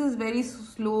 Progress is very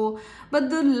slow, but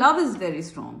the love is very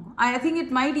strong. I think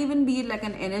it might even be like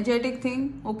an energetic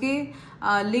thing, okay,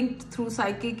 linked through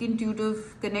psychic,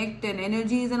 intuitive connect and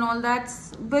energies and all that.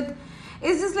 But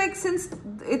it's just like, since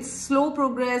it's slow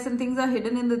progress and things are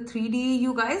hidden in the 3D,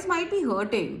 you guys might be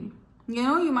hurting, you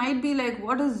know, you might be like,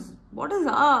 what is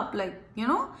up, like, you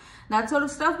know, that sort of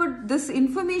stuff. But this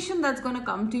information that's going to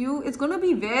come to you, it's going to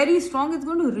be very strong. It's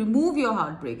going to remove your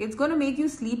heartbreak. It's going to make you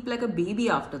sleep like a baby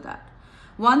after that.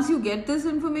 Once you get this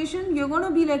information, you're going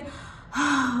to be like,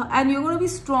 and you're going to be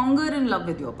stronger in love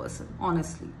with your person,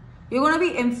 honestly. You're going to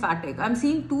be emphatic. I'm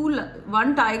seeing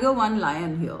one tiger, one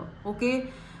lion here, okay?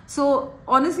 So,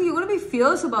 honestly, you're going to be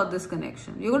fierce about this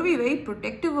connection. You're going to be very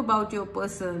protective about your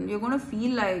person. You're going to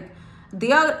feel like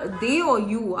they or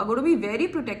you are going to be very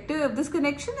protective. This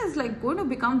connection is like going to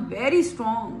become very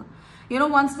strong, you know,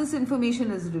 once this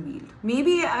information is revealed.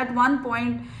 Maybe at one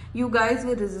point you guys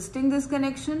were resisting this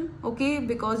connection, okay,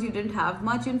 because you didn't have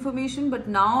much information. But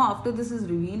now, after this is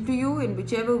revealed to you, in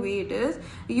whichever way it is,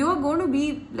 you are going to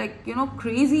be like, you know,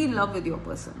 crazy in love with your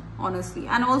person, honestly,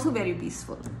 and also very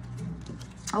peaceful.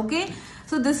 Okay,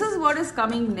 so this is what is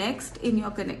coming next in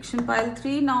your connection pile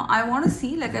 3. Now I want to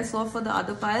see, like I saw for the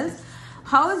other piles,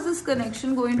 how is this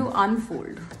connection going to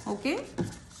unfold? Okay,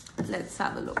 let's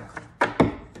have a look.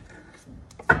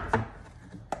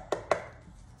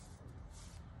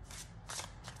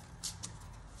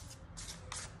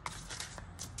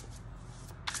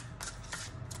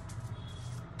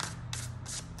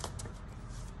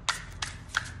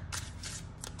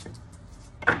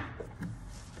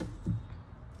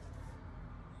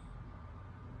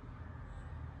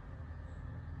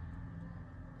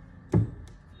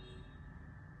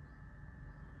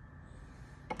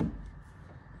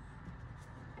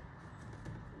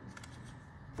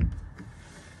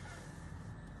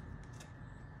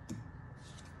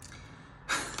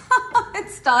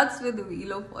 starts with the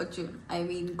Wheel of Fortune. I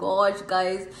mean, gosh,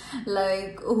 guys,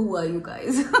 like, who are you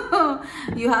guys?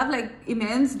 You have like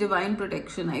immense divine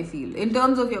protection, I feel, in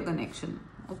terms of your connection.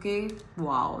 Okay,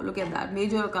 wow, look at that.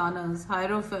 Major Arcanas,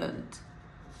 Hierophant,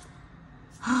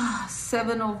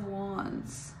 Seven of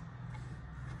Wands.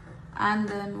 And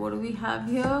then what do we have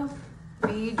here?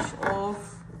 Page of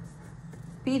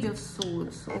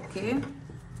Swords. Okay,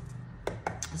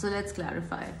 so let's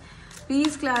clarify.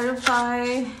 Please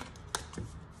clarify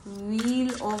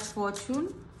Wheel of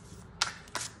Fortune.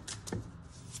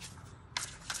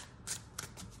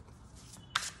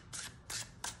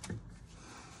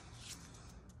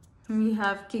 We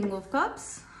have King of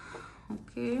Cups.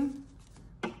 Okay.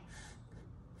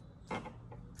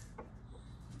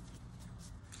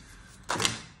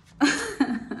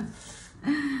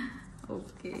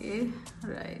 Okay,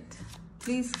 right.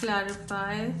 Please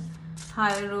clarify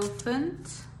Hierophant.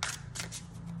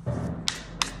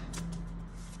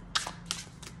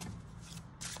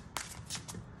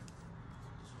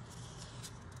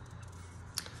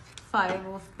 Five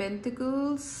of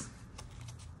Pentacles.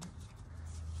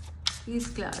 Please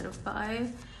clarify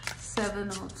Seven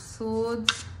of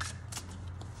Swords.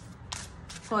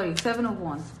 Sorry, Seven of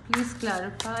Wands. Please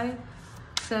clarify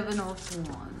Seven of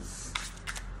Wands.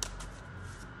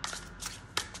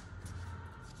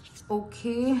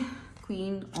 Okay,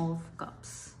 Queen of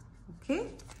Cups. Okay.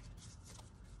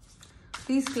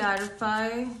 Please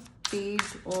clarify Page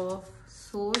of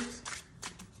Swords.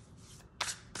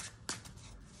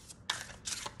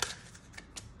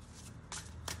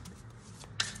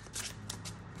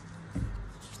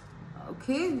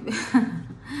 Okay.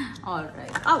 All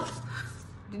right. Oh,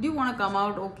 did you want to come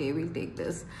out? Okay, we'll take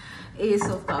this. Ace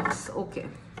of Cups. Okay.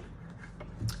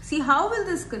 See, how will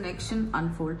this connection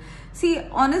unfold? See,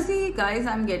 honestly, guys,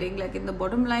 I'm getting like in the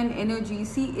bottom line energy.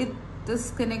 See,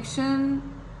 this connection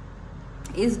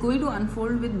is going to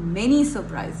unfold with many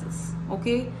surprises.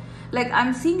 Okay, like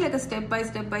I'm seeing like a step by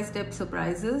step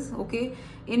surprises. Okay,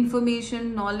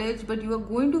 information, knowledge, but you are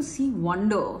going to see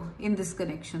wonder in this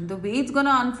connection. The way it's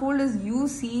gonna unfold is you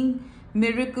seeing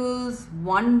miracles,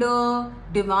 wonder,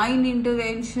 divine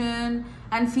intervention,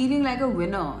 and feeling like a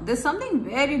winner. There's something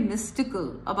very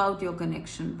mystical about your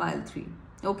connection, pile 3.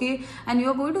 Okay, and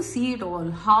you're going to see it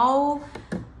all. How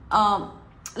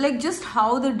like just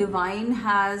how the divine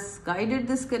has guided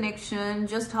this connection,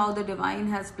 just how the divine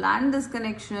has planned this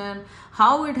connection,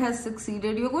 how it has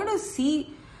succeeded. You're going to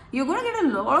see, you're going to get a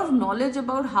lot of knowledge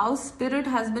about how spirit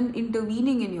has been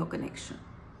intervening in your connection.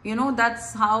 You know,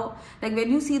 that's how, like when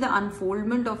you see the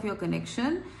unfoldment of your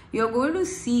connection, you're going to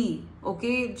see,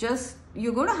 okay, just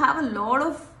you're going to have a lot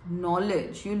of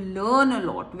knowledge. You learn a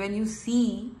lot when you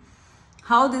see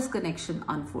how this connection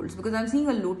unfolds, because I'm seeing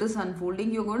a lotus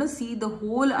unfolding. You're going to see the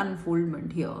whole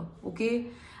unfoldment here, okay,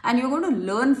 and you're going to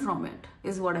learn from it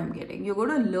is what I'm getting. You're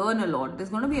going to learn a lot. There's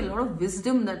going to be a lot of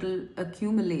wisdom that will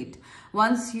accumulate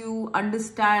once you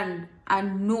understand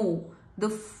and know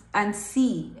and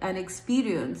see and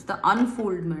experience the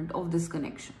unfoldment of this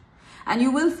connection, and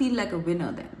you will feel like a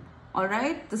winner then. All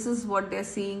right, this is what they're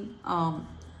saying,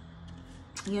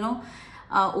 you know,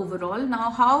 overall. Now,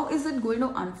 how is it going to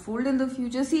unfold in the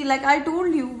future? See, like I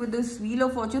told you, with this Wheel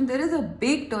of Fortune, there is a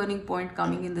big turning point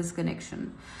coming in this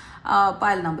connection,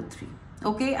 pile number 3.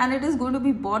 Okay, and it is going to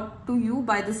be brought to you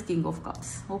by this King of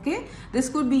Cups. Okay, this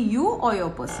could be you or your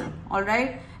person. All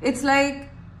right, it's like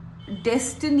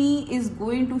destiny is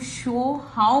going to show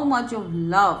how much of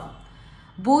love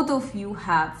both of you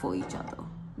have for each other.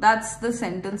 That's the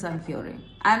sentence I'm hearing,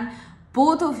 and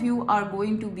both of you are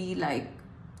going to be like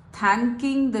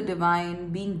thanking the divine,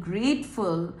 being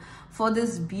grateful for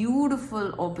this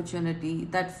beautiful opportunity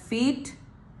that fate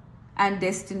and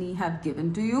destiny have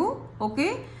given to you,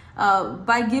 okay,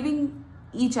 by giving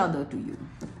each other to you.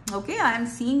 Okay, I am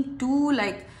seeing two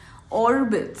like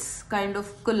orbits kind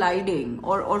of colliding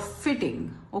or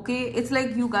fitting. Okay, it's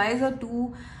like you guys are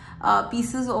two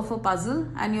pieces of a puzzle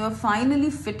and you are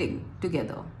finally fitting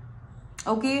together.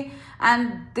 Okay,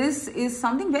 and this is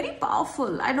something very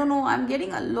powerful. I don't know, I'm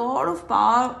getting a lot of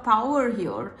power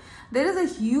here. There is a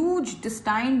huge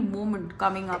destined moment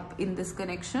coming up in this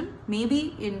connection,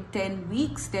 maybe in 10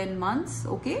 weeks, 10 months.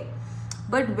 Okay,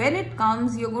 but when it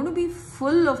comes, you're going to be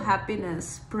full of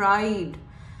happiness, pride,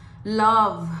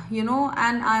 love, you know.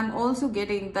 And I'm also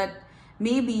getting that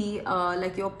maybe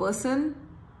like your person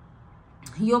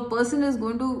is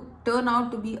going to turn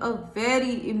out to be a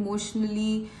very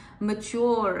emotionally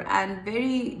mature and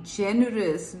very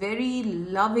generous, very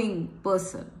loving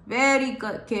person, very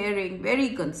caring, very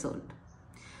concerned.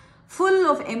 full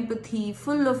of empathy,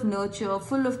 full of nurture,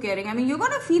 full of caring. I mean, you're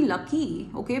going to feel lucky,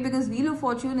 okay? Because Wheel of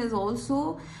Fortune is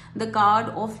also the card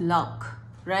of luck,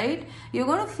 right? You're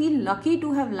going to feel lucky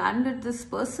to have landed this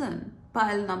person,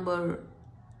 pile number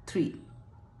 3.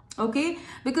 Okay,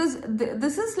 because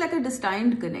this is like a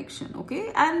destined connection,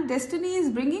 okay? And destiny is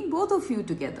bringing both of you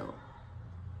together,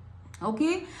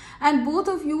 okay? And both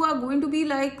of you are going to be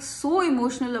like so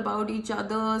emotional about each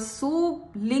other, so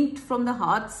linked from the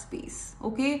heart space,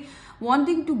 okay?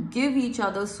 Wanting to give each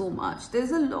other so much.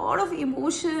 There's a lot of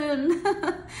emotion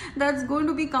that's going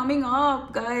to be coming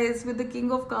up, guys, with the King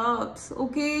of Cups,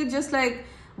 okay? Just like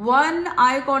one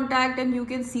eye contact and you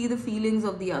can see the feelings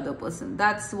of the other person.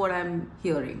 That's what I'm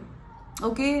hearing,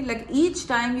 okay? Like each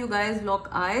time you guys lock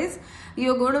eyes,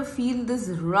 you're going to feel this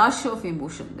rush of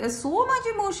emotion. There's so much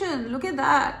emotion. Look at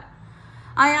that.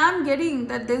 I am getting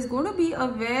that there's going to be a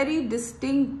very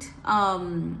distinct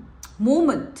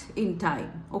moment in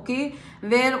time, okay,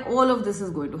 where all of this is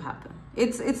going to happen.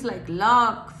 It's like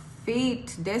luck,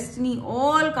 fate, destiny,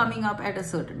 all coming up at a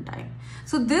certain time.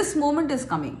 So this moment is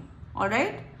coming, all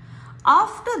right?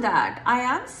 After that, I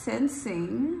am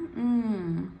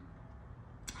sensing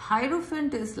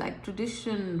Hierophant is like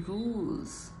tradition,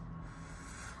 rules.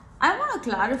 I want to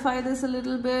clarify this a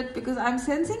little bit because I'm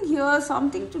sensing here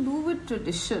something to do with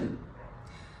tradition.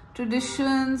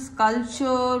 Traditions,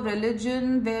 culture,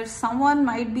 religion, where someone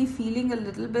might be feeling a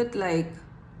little bit like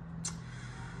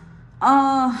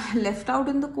left out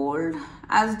in the cold,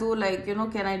 as though like, you know,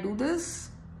 can I do this?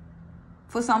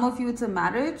 For some of you, it's a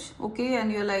marriage, okay?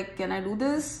 And you're like, can I do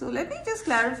this? So let me just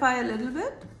clarify a little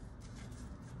bit.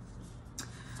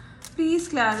 Please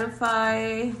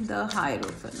clarify the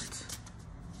Hierophant.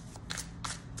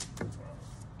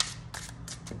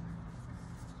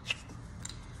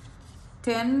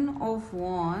 Ten of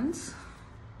Wands.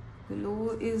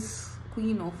 Below is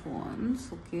Queen of Wands,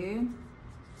 okay?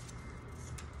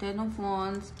 10 of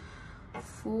Wands,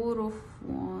 4 of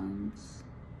Wands.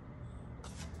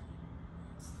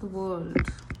 The World.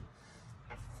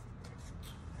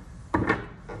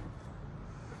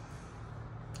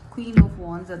 Queen of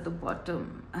Wands at the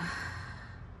bottom.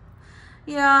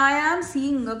 Yeah, I am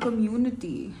seeing a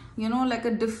community, you know, like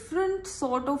a different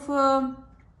sort of a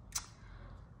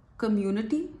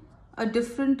community, a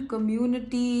different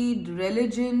community,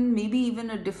 religion, maybe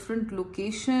even a different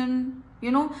location,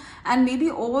 you know, and maybe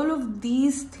all of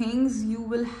these things you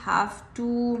will have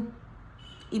to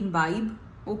imbibe,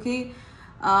 okay?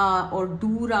 Or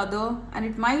do rather, and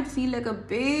it might feel like a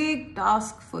big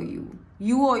task for you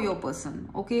or your person,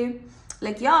 okay?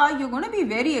 Like, yeah, you're going to be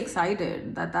very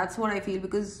excited. That's what I feel,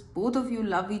 because both of you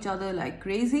love each other like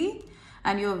crazy,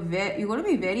 and you're going to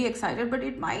be very excited, but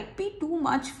it might be too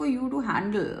much for you to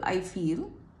handle, I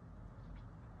feel.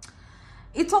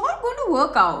 It's all going to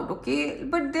work out, okay?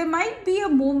 But there might be a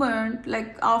moment,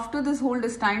 like after this whole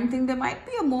destined thing, there might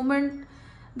be a moment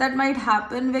that might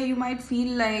happen where you might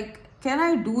feel like, can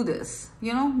I do this?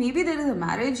 You know, maybe there is a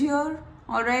marriage here,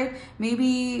 all right?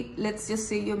 Maybe let's just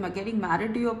say you're getting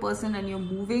married to your person and you're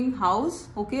moving house,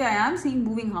 okay? I am seeing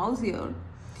moving house here.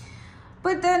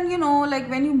 But then, you know, like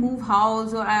when you move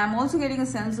house, or I am also getting a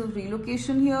sense of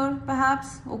relocation here,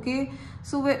 perhaps, okay?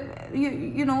 So,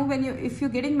 you know, if you're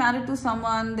getting married to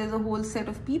someone, there's a whole set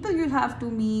of people you'll have to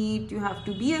meet. You have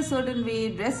to be a certain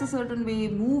way, dress a certain way,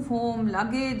 move home,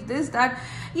 luggage, this, that.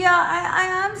 Yeah, I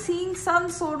am seeing some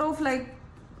sort of like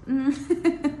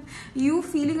you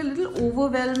feeling a little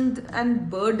overwhelmed and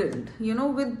burdened, you know,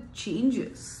 with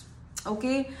changes.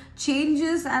 Okay,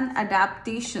 changes and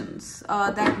adaptations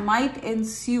that might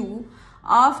ensue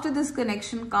after this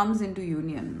connection comes into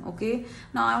union. Okay,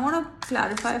 now I want to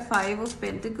clarify 5 of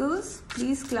Pentacles.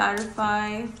 Please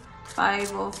clarify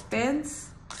 5 of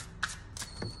Pence.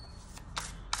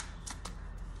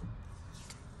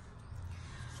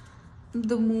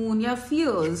 The Moon, yeah,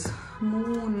 fears.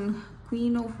 Moon,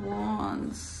 Queen of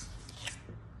Wands,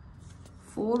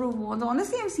 4 of Wands.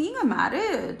 Honestly, I'm seeing a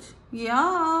marriage.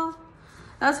 Yeah.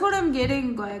 That's what I'm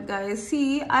getting, guys.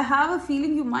 See, I have a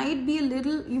feeling you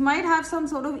might have some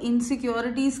sort of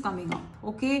insecurities coming up,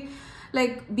 okay?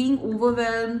 Like being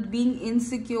overwhelmed, being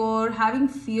insecure, having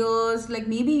fears. Like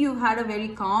maybe you've had a very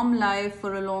calm life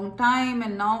for a long time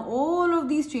and now all of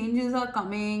these changes are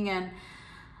coming and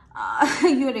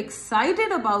you're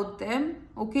excited about them,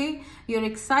 okay? You're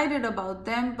excited about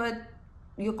them, but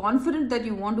you're confident that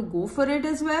you want to go for it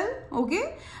as well,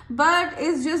 okay? But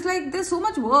it's just like there's so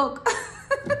much work.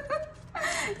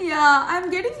 Yeah,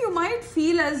 I'm getting you might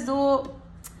feel as though,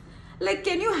 like,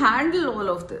 can you handle all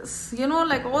of this? You know,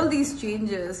 like all these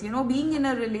changes, you know, being in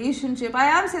a relationship. I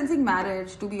am sensing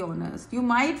marriage, to be honest. You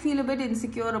might feel a bit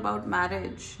insecure about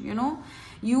marriage, you know.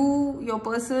 your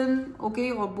person,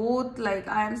 okay, or both, like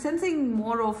I am sensing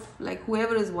more of like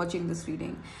whoever is watching this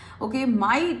reading, okay,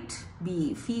 might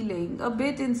be feeling a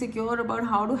bit insecure about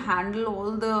how to handle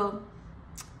all the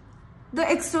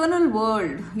external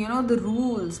world, you know, the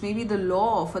rules, maybe the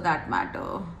law for that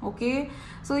matter, okay.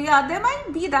 So yeah, there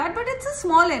might be that, but it's a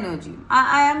small energy.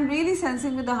 I am really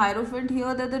sensing with the Hierophant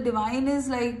here that the divine is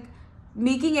like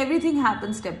making everything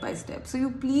happen step by step. So you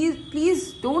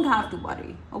please don't have to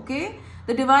worry, okay.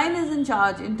 The divine is in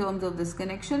charge in terms of this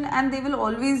connection, and they will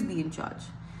always be in charge.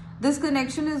 This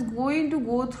connection is going to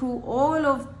go through all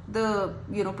of the,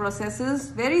 you know,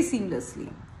 processes very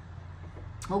seamlessly,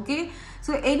 okay.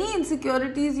 So any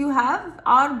insecurities you have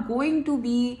are going to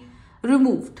be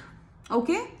removed,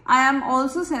 okay. I am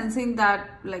also sensing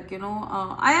that, like, you know,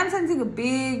 I am sensing a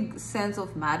big sense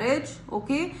of marriage,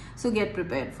 okay. So get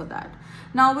prepared for that.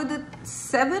 Now with the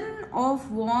 7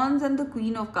 of Wands and the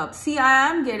Queen of Cups, see, I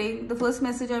am getting, the first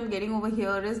message I'm getting over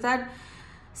here is that,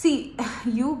 see,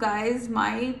 you guys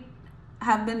might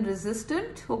have been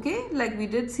resistant, okay, like we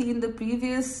did see in the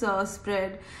previous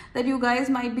spread, that you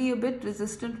guys might be a bit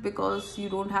resistant because you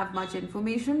don't have much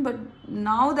information. But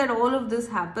now that all of this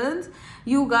happens,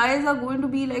 you guys are going to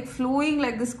be like flowing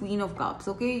like this Queen of Cups,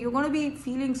 okay. You're going to be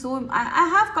feeling so, I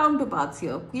have counterparts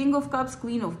here, King of Cups,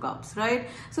 Queen of Cups, right.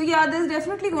 So yeah, there's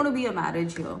definitely going to be a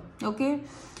marriage here, okay.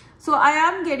 So I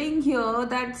am getting here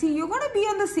that, see, you're going to be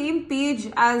on the same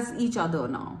page as each other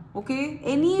now, okay.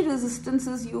 Any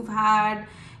resistances you've had,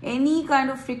 any kind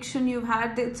of friction you've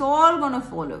had, it's all going to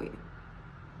fall away.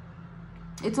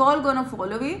 It's all going to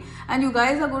fall away, and you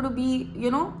guys are going to be,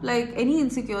 you know, like any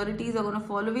insecurities are going to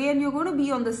fall away, and you're going to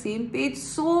be on the same page,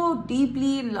 so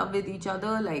deeply in love with each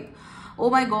other, like, oh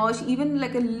my gosh, even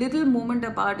like a little moment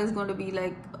apart is going to be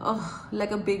like, like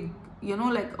a big, you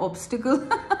know, like obstacle.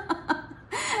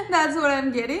 That's what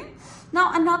I'm getting.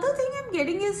 Now another thing I'm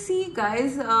getting is, see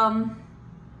guys,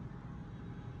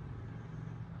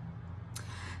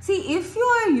 see, if you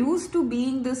are used to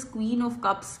being this Queen of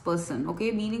Cups person,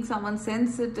 okay, meaning someone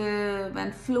sensitive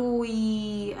and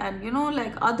flowy and, you know,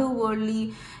 like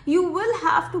otherworldly, you will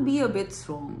have to be a bit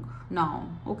strong now,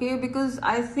 okay, because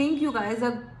I think you guys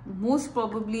are most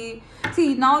probably,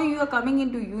 see, now you are coming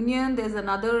into union, there's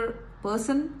another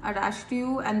person attached to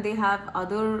you, and they have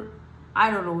other, I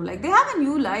don't know, like they have a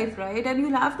new life, right? And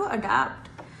you'll have to adapt.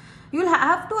 You'll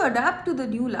have to adapt to the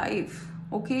new life,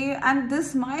 okay. And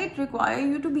this might require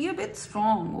you to be a bit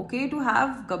strong, okay, to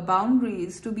have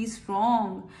boundaries, to be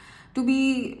strong, to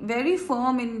be very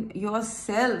firm in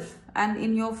yourself and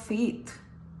in your faith,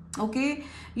 okay.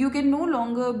 You can no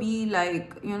longer be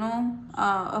like, you know,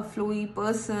 a flowy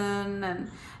person,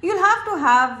 and you'll have to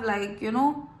have, like, you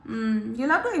know, you'll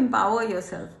have to empower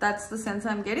yourself. That's the sense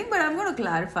I'm getting, but I'm going to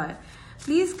clarify.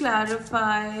 Please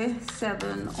clarify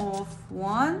 7 of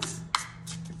Wands.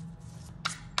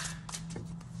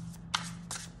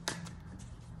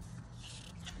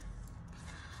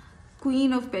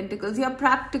 Queen of Pentacles. Yeah,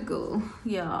 practical.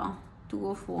 Yeah. 2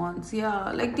 of Wands.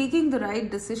 Yeah, like taking the right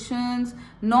decisions,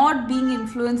 not being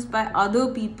influenced by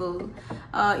other people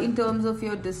in terms of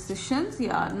your decisions.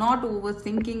 Yeah, not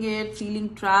overthinking it,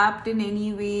 feeling trapped in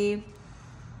any way.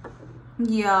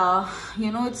 Yeah,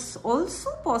 you know, it's also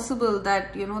possible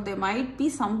that, you know, there might be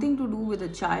something to do with a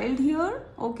child here,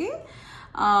 okay.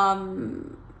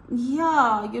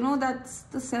 Yeah, you know, that's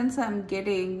the sense I'm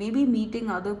getting. Maybe meeting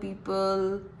other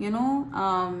people, you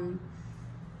know,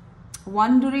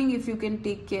 wondering if you can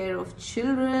take care of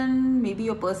children. Maybe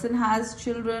your person has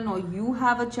children, or you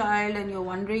have a child and you're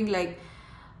wondering, like,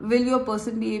 will your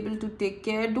person be able to take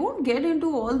care? Don't get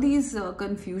into all these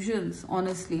confusions,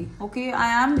 honestly, okay. I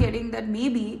am getting that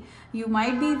maybe you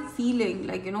might be feeling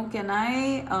like, you know, can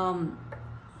I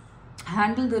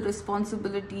handle the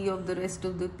responsibility of the rest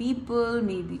of the people,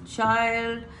 maybe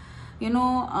child, you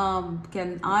know,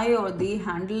 can I or they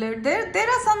handle it? There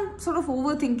are some sort of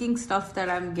overthinking stuff that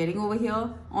I'm getting over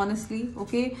here, honestly,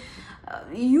 okay.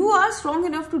 You are strong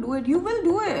enough to do it. You will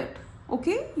do it,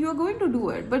 okay. You are going to do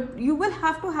it, but you will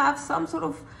have to have some sort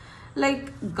of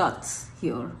like guts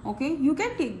here, okay. You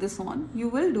can take this on, you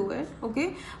will do it,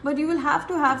 okay, but you will have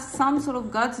to have some sort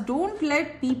of guts. Don't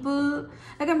let people,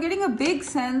 like, I'm getting a big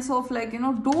sense of, like, you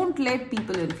know, don't let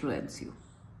people influence you,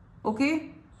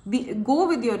 okay. Go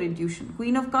with your intuition.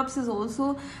 Queen of Cups is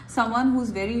also someone who's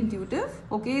very intuitive,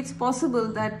 okay. It's possible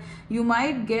that you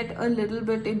might get a little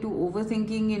bit into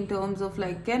overthinking in terms of,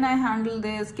 like, can I handle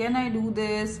this, can I do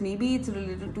this? Maybe it's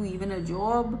related to even a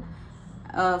job,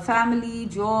 family,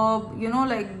 job, you know,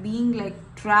 like being like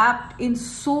trapped in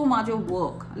so much of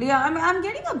work. Yeah, I mean, I'm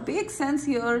getting a big sense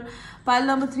here, pile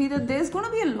number 3, that there's going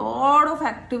to be a lot of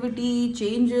activity,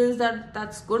 changes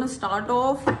that's going to start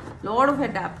off, a lot of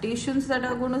adaptations that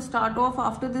are going to start off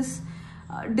after this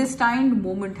destined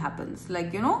moment happens.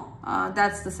 Like, you know,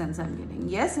 that's the sense I'm getting.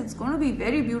 Yes, it's going to be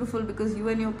very beautiful because you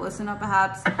and your person are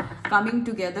perhaps coming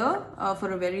together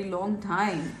for a very long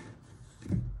time,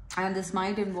 and this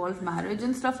might involve marriage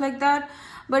and stuff like that.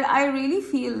 But I really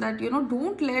feel that, you know,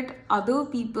 don't let other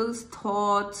people's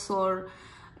thoughts or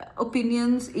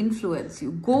opinions influence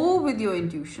you. Go with your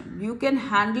intuition. You can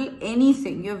handle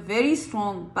anything. You're very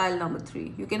strong, pile number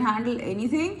 3. You can handle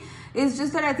anything. It's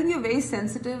just that I think you're very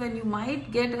sensitive and you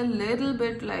might get a little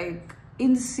bit like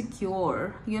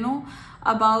insecure, you know,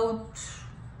 about,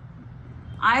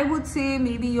 I would say,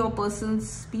 maybe your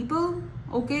person's people.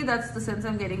 Okay, that's the sense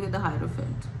I'm getting with the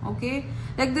Hierophant. Okay,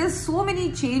 like there's so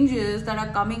many changes that are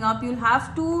coming up. You'll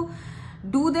have to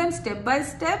do them step by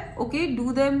step. Okay,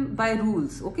 do them by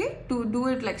rules. Okay, to do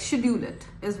it, like schedule it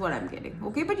is what I'm getting.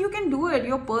 Okay, but you can do it.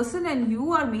 Your person and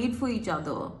you are made for each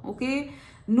other. Okay,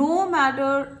 no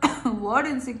matter what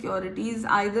insecurities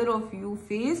either of you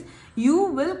face, you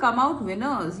will come out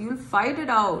winners. You'll fight it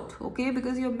out. Okay,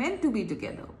 because you're meant to be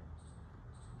together.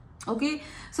 Okay,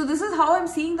 so this is how I'm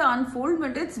seeing the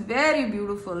unfoldment. It's very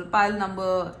beautiful, pile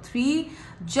number 3.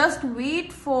 Just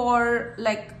wait for,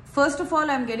 like, first of all,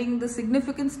 I'm getting the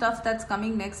significant stuff that's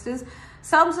coming next is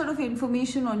some sort of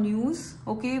information or news,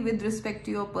 okay, with respect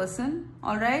to your person,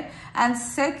 all right? And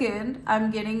second,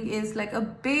 I'm getting is like a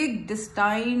big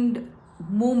destined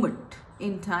moment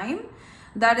in time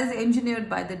that is engineered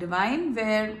by the divine,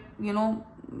 where, you know,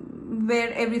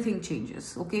 where everything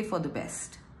changes, okay, for the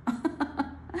best.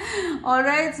 All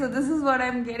right, so this is what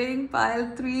I'm getting,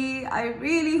 pile 3. I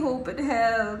really hope it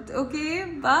helped. Okay,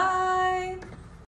 bye.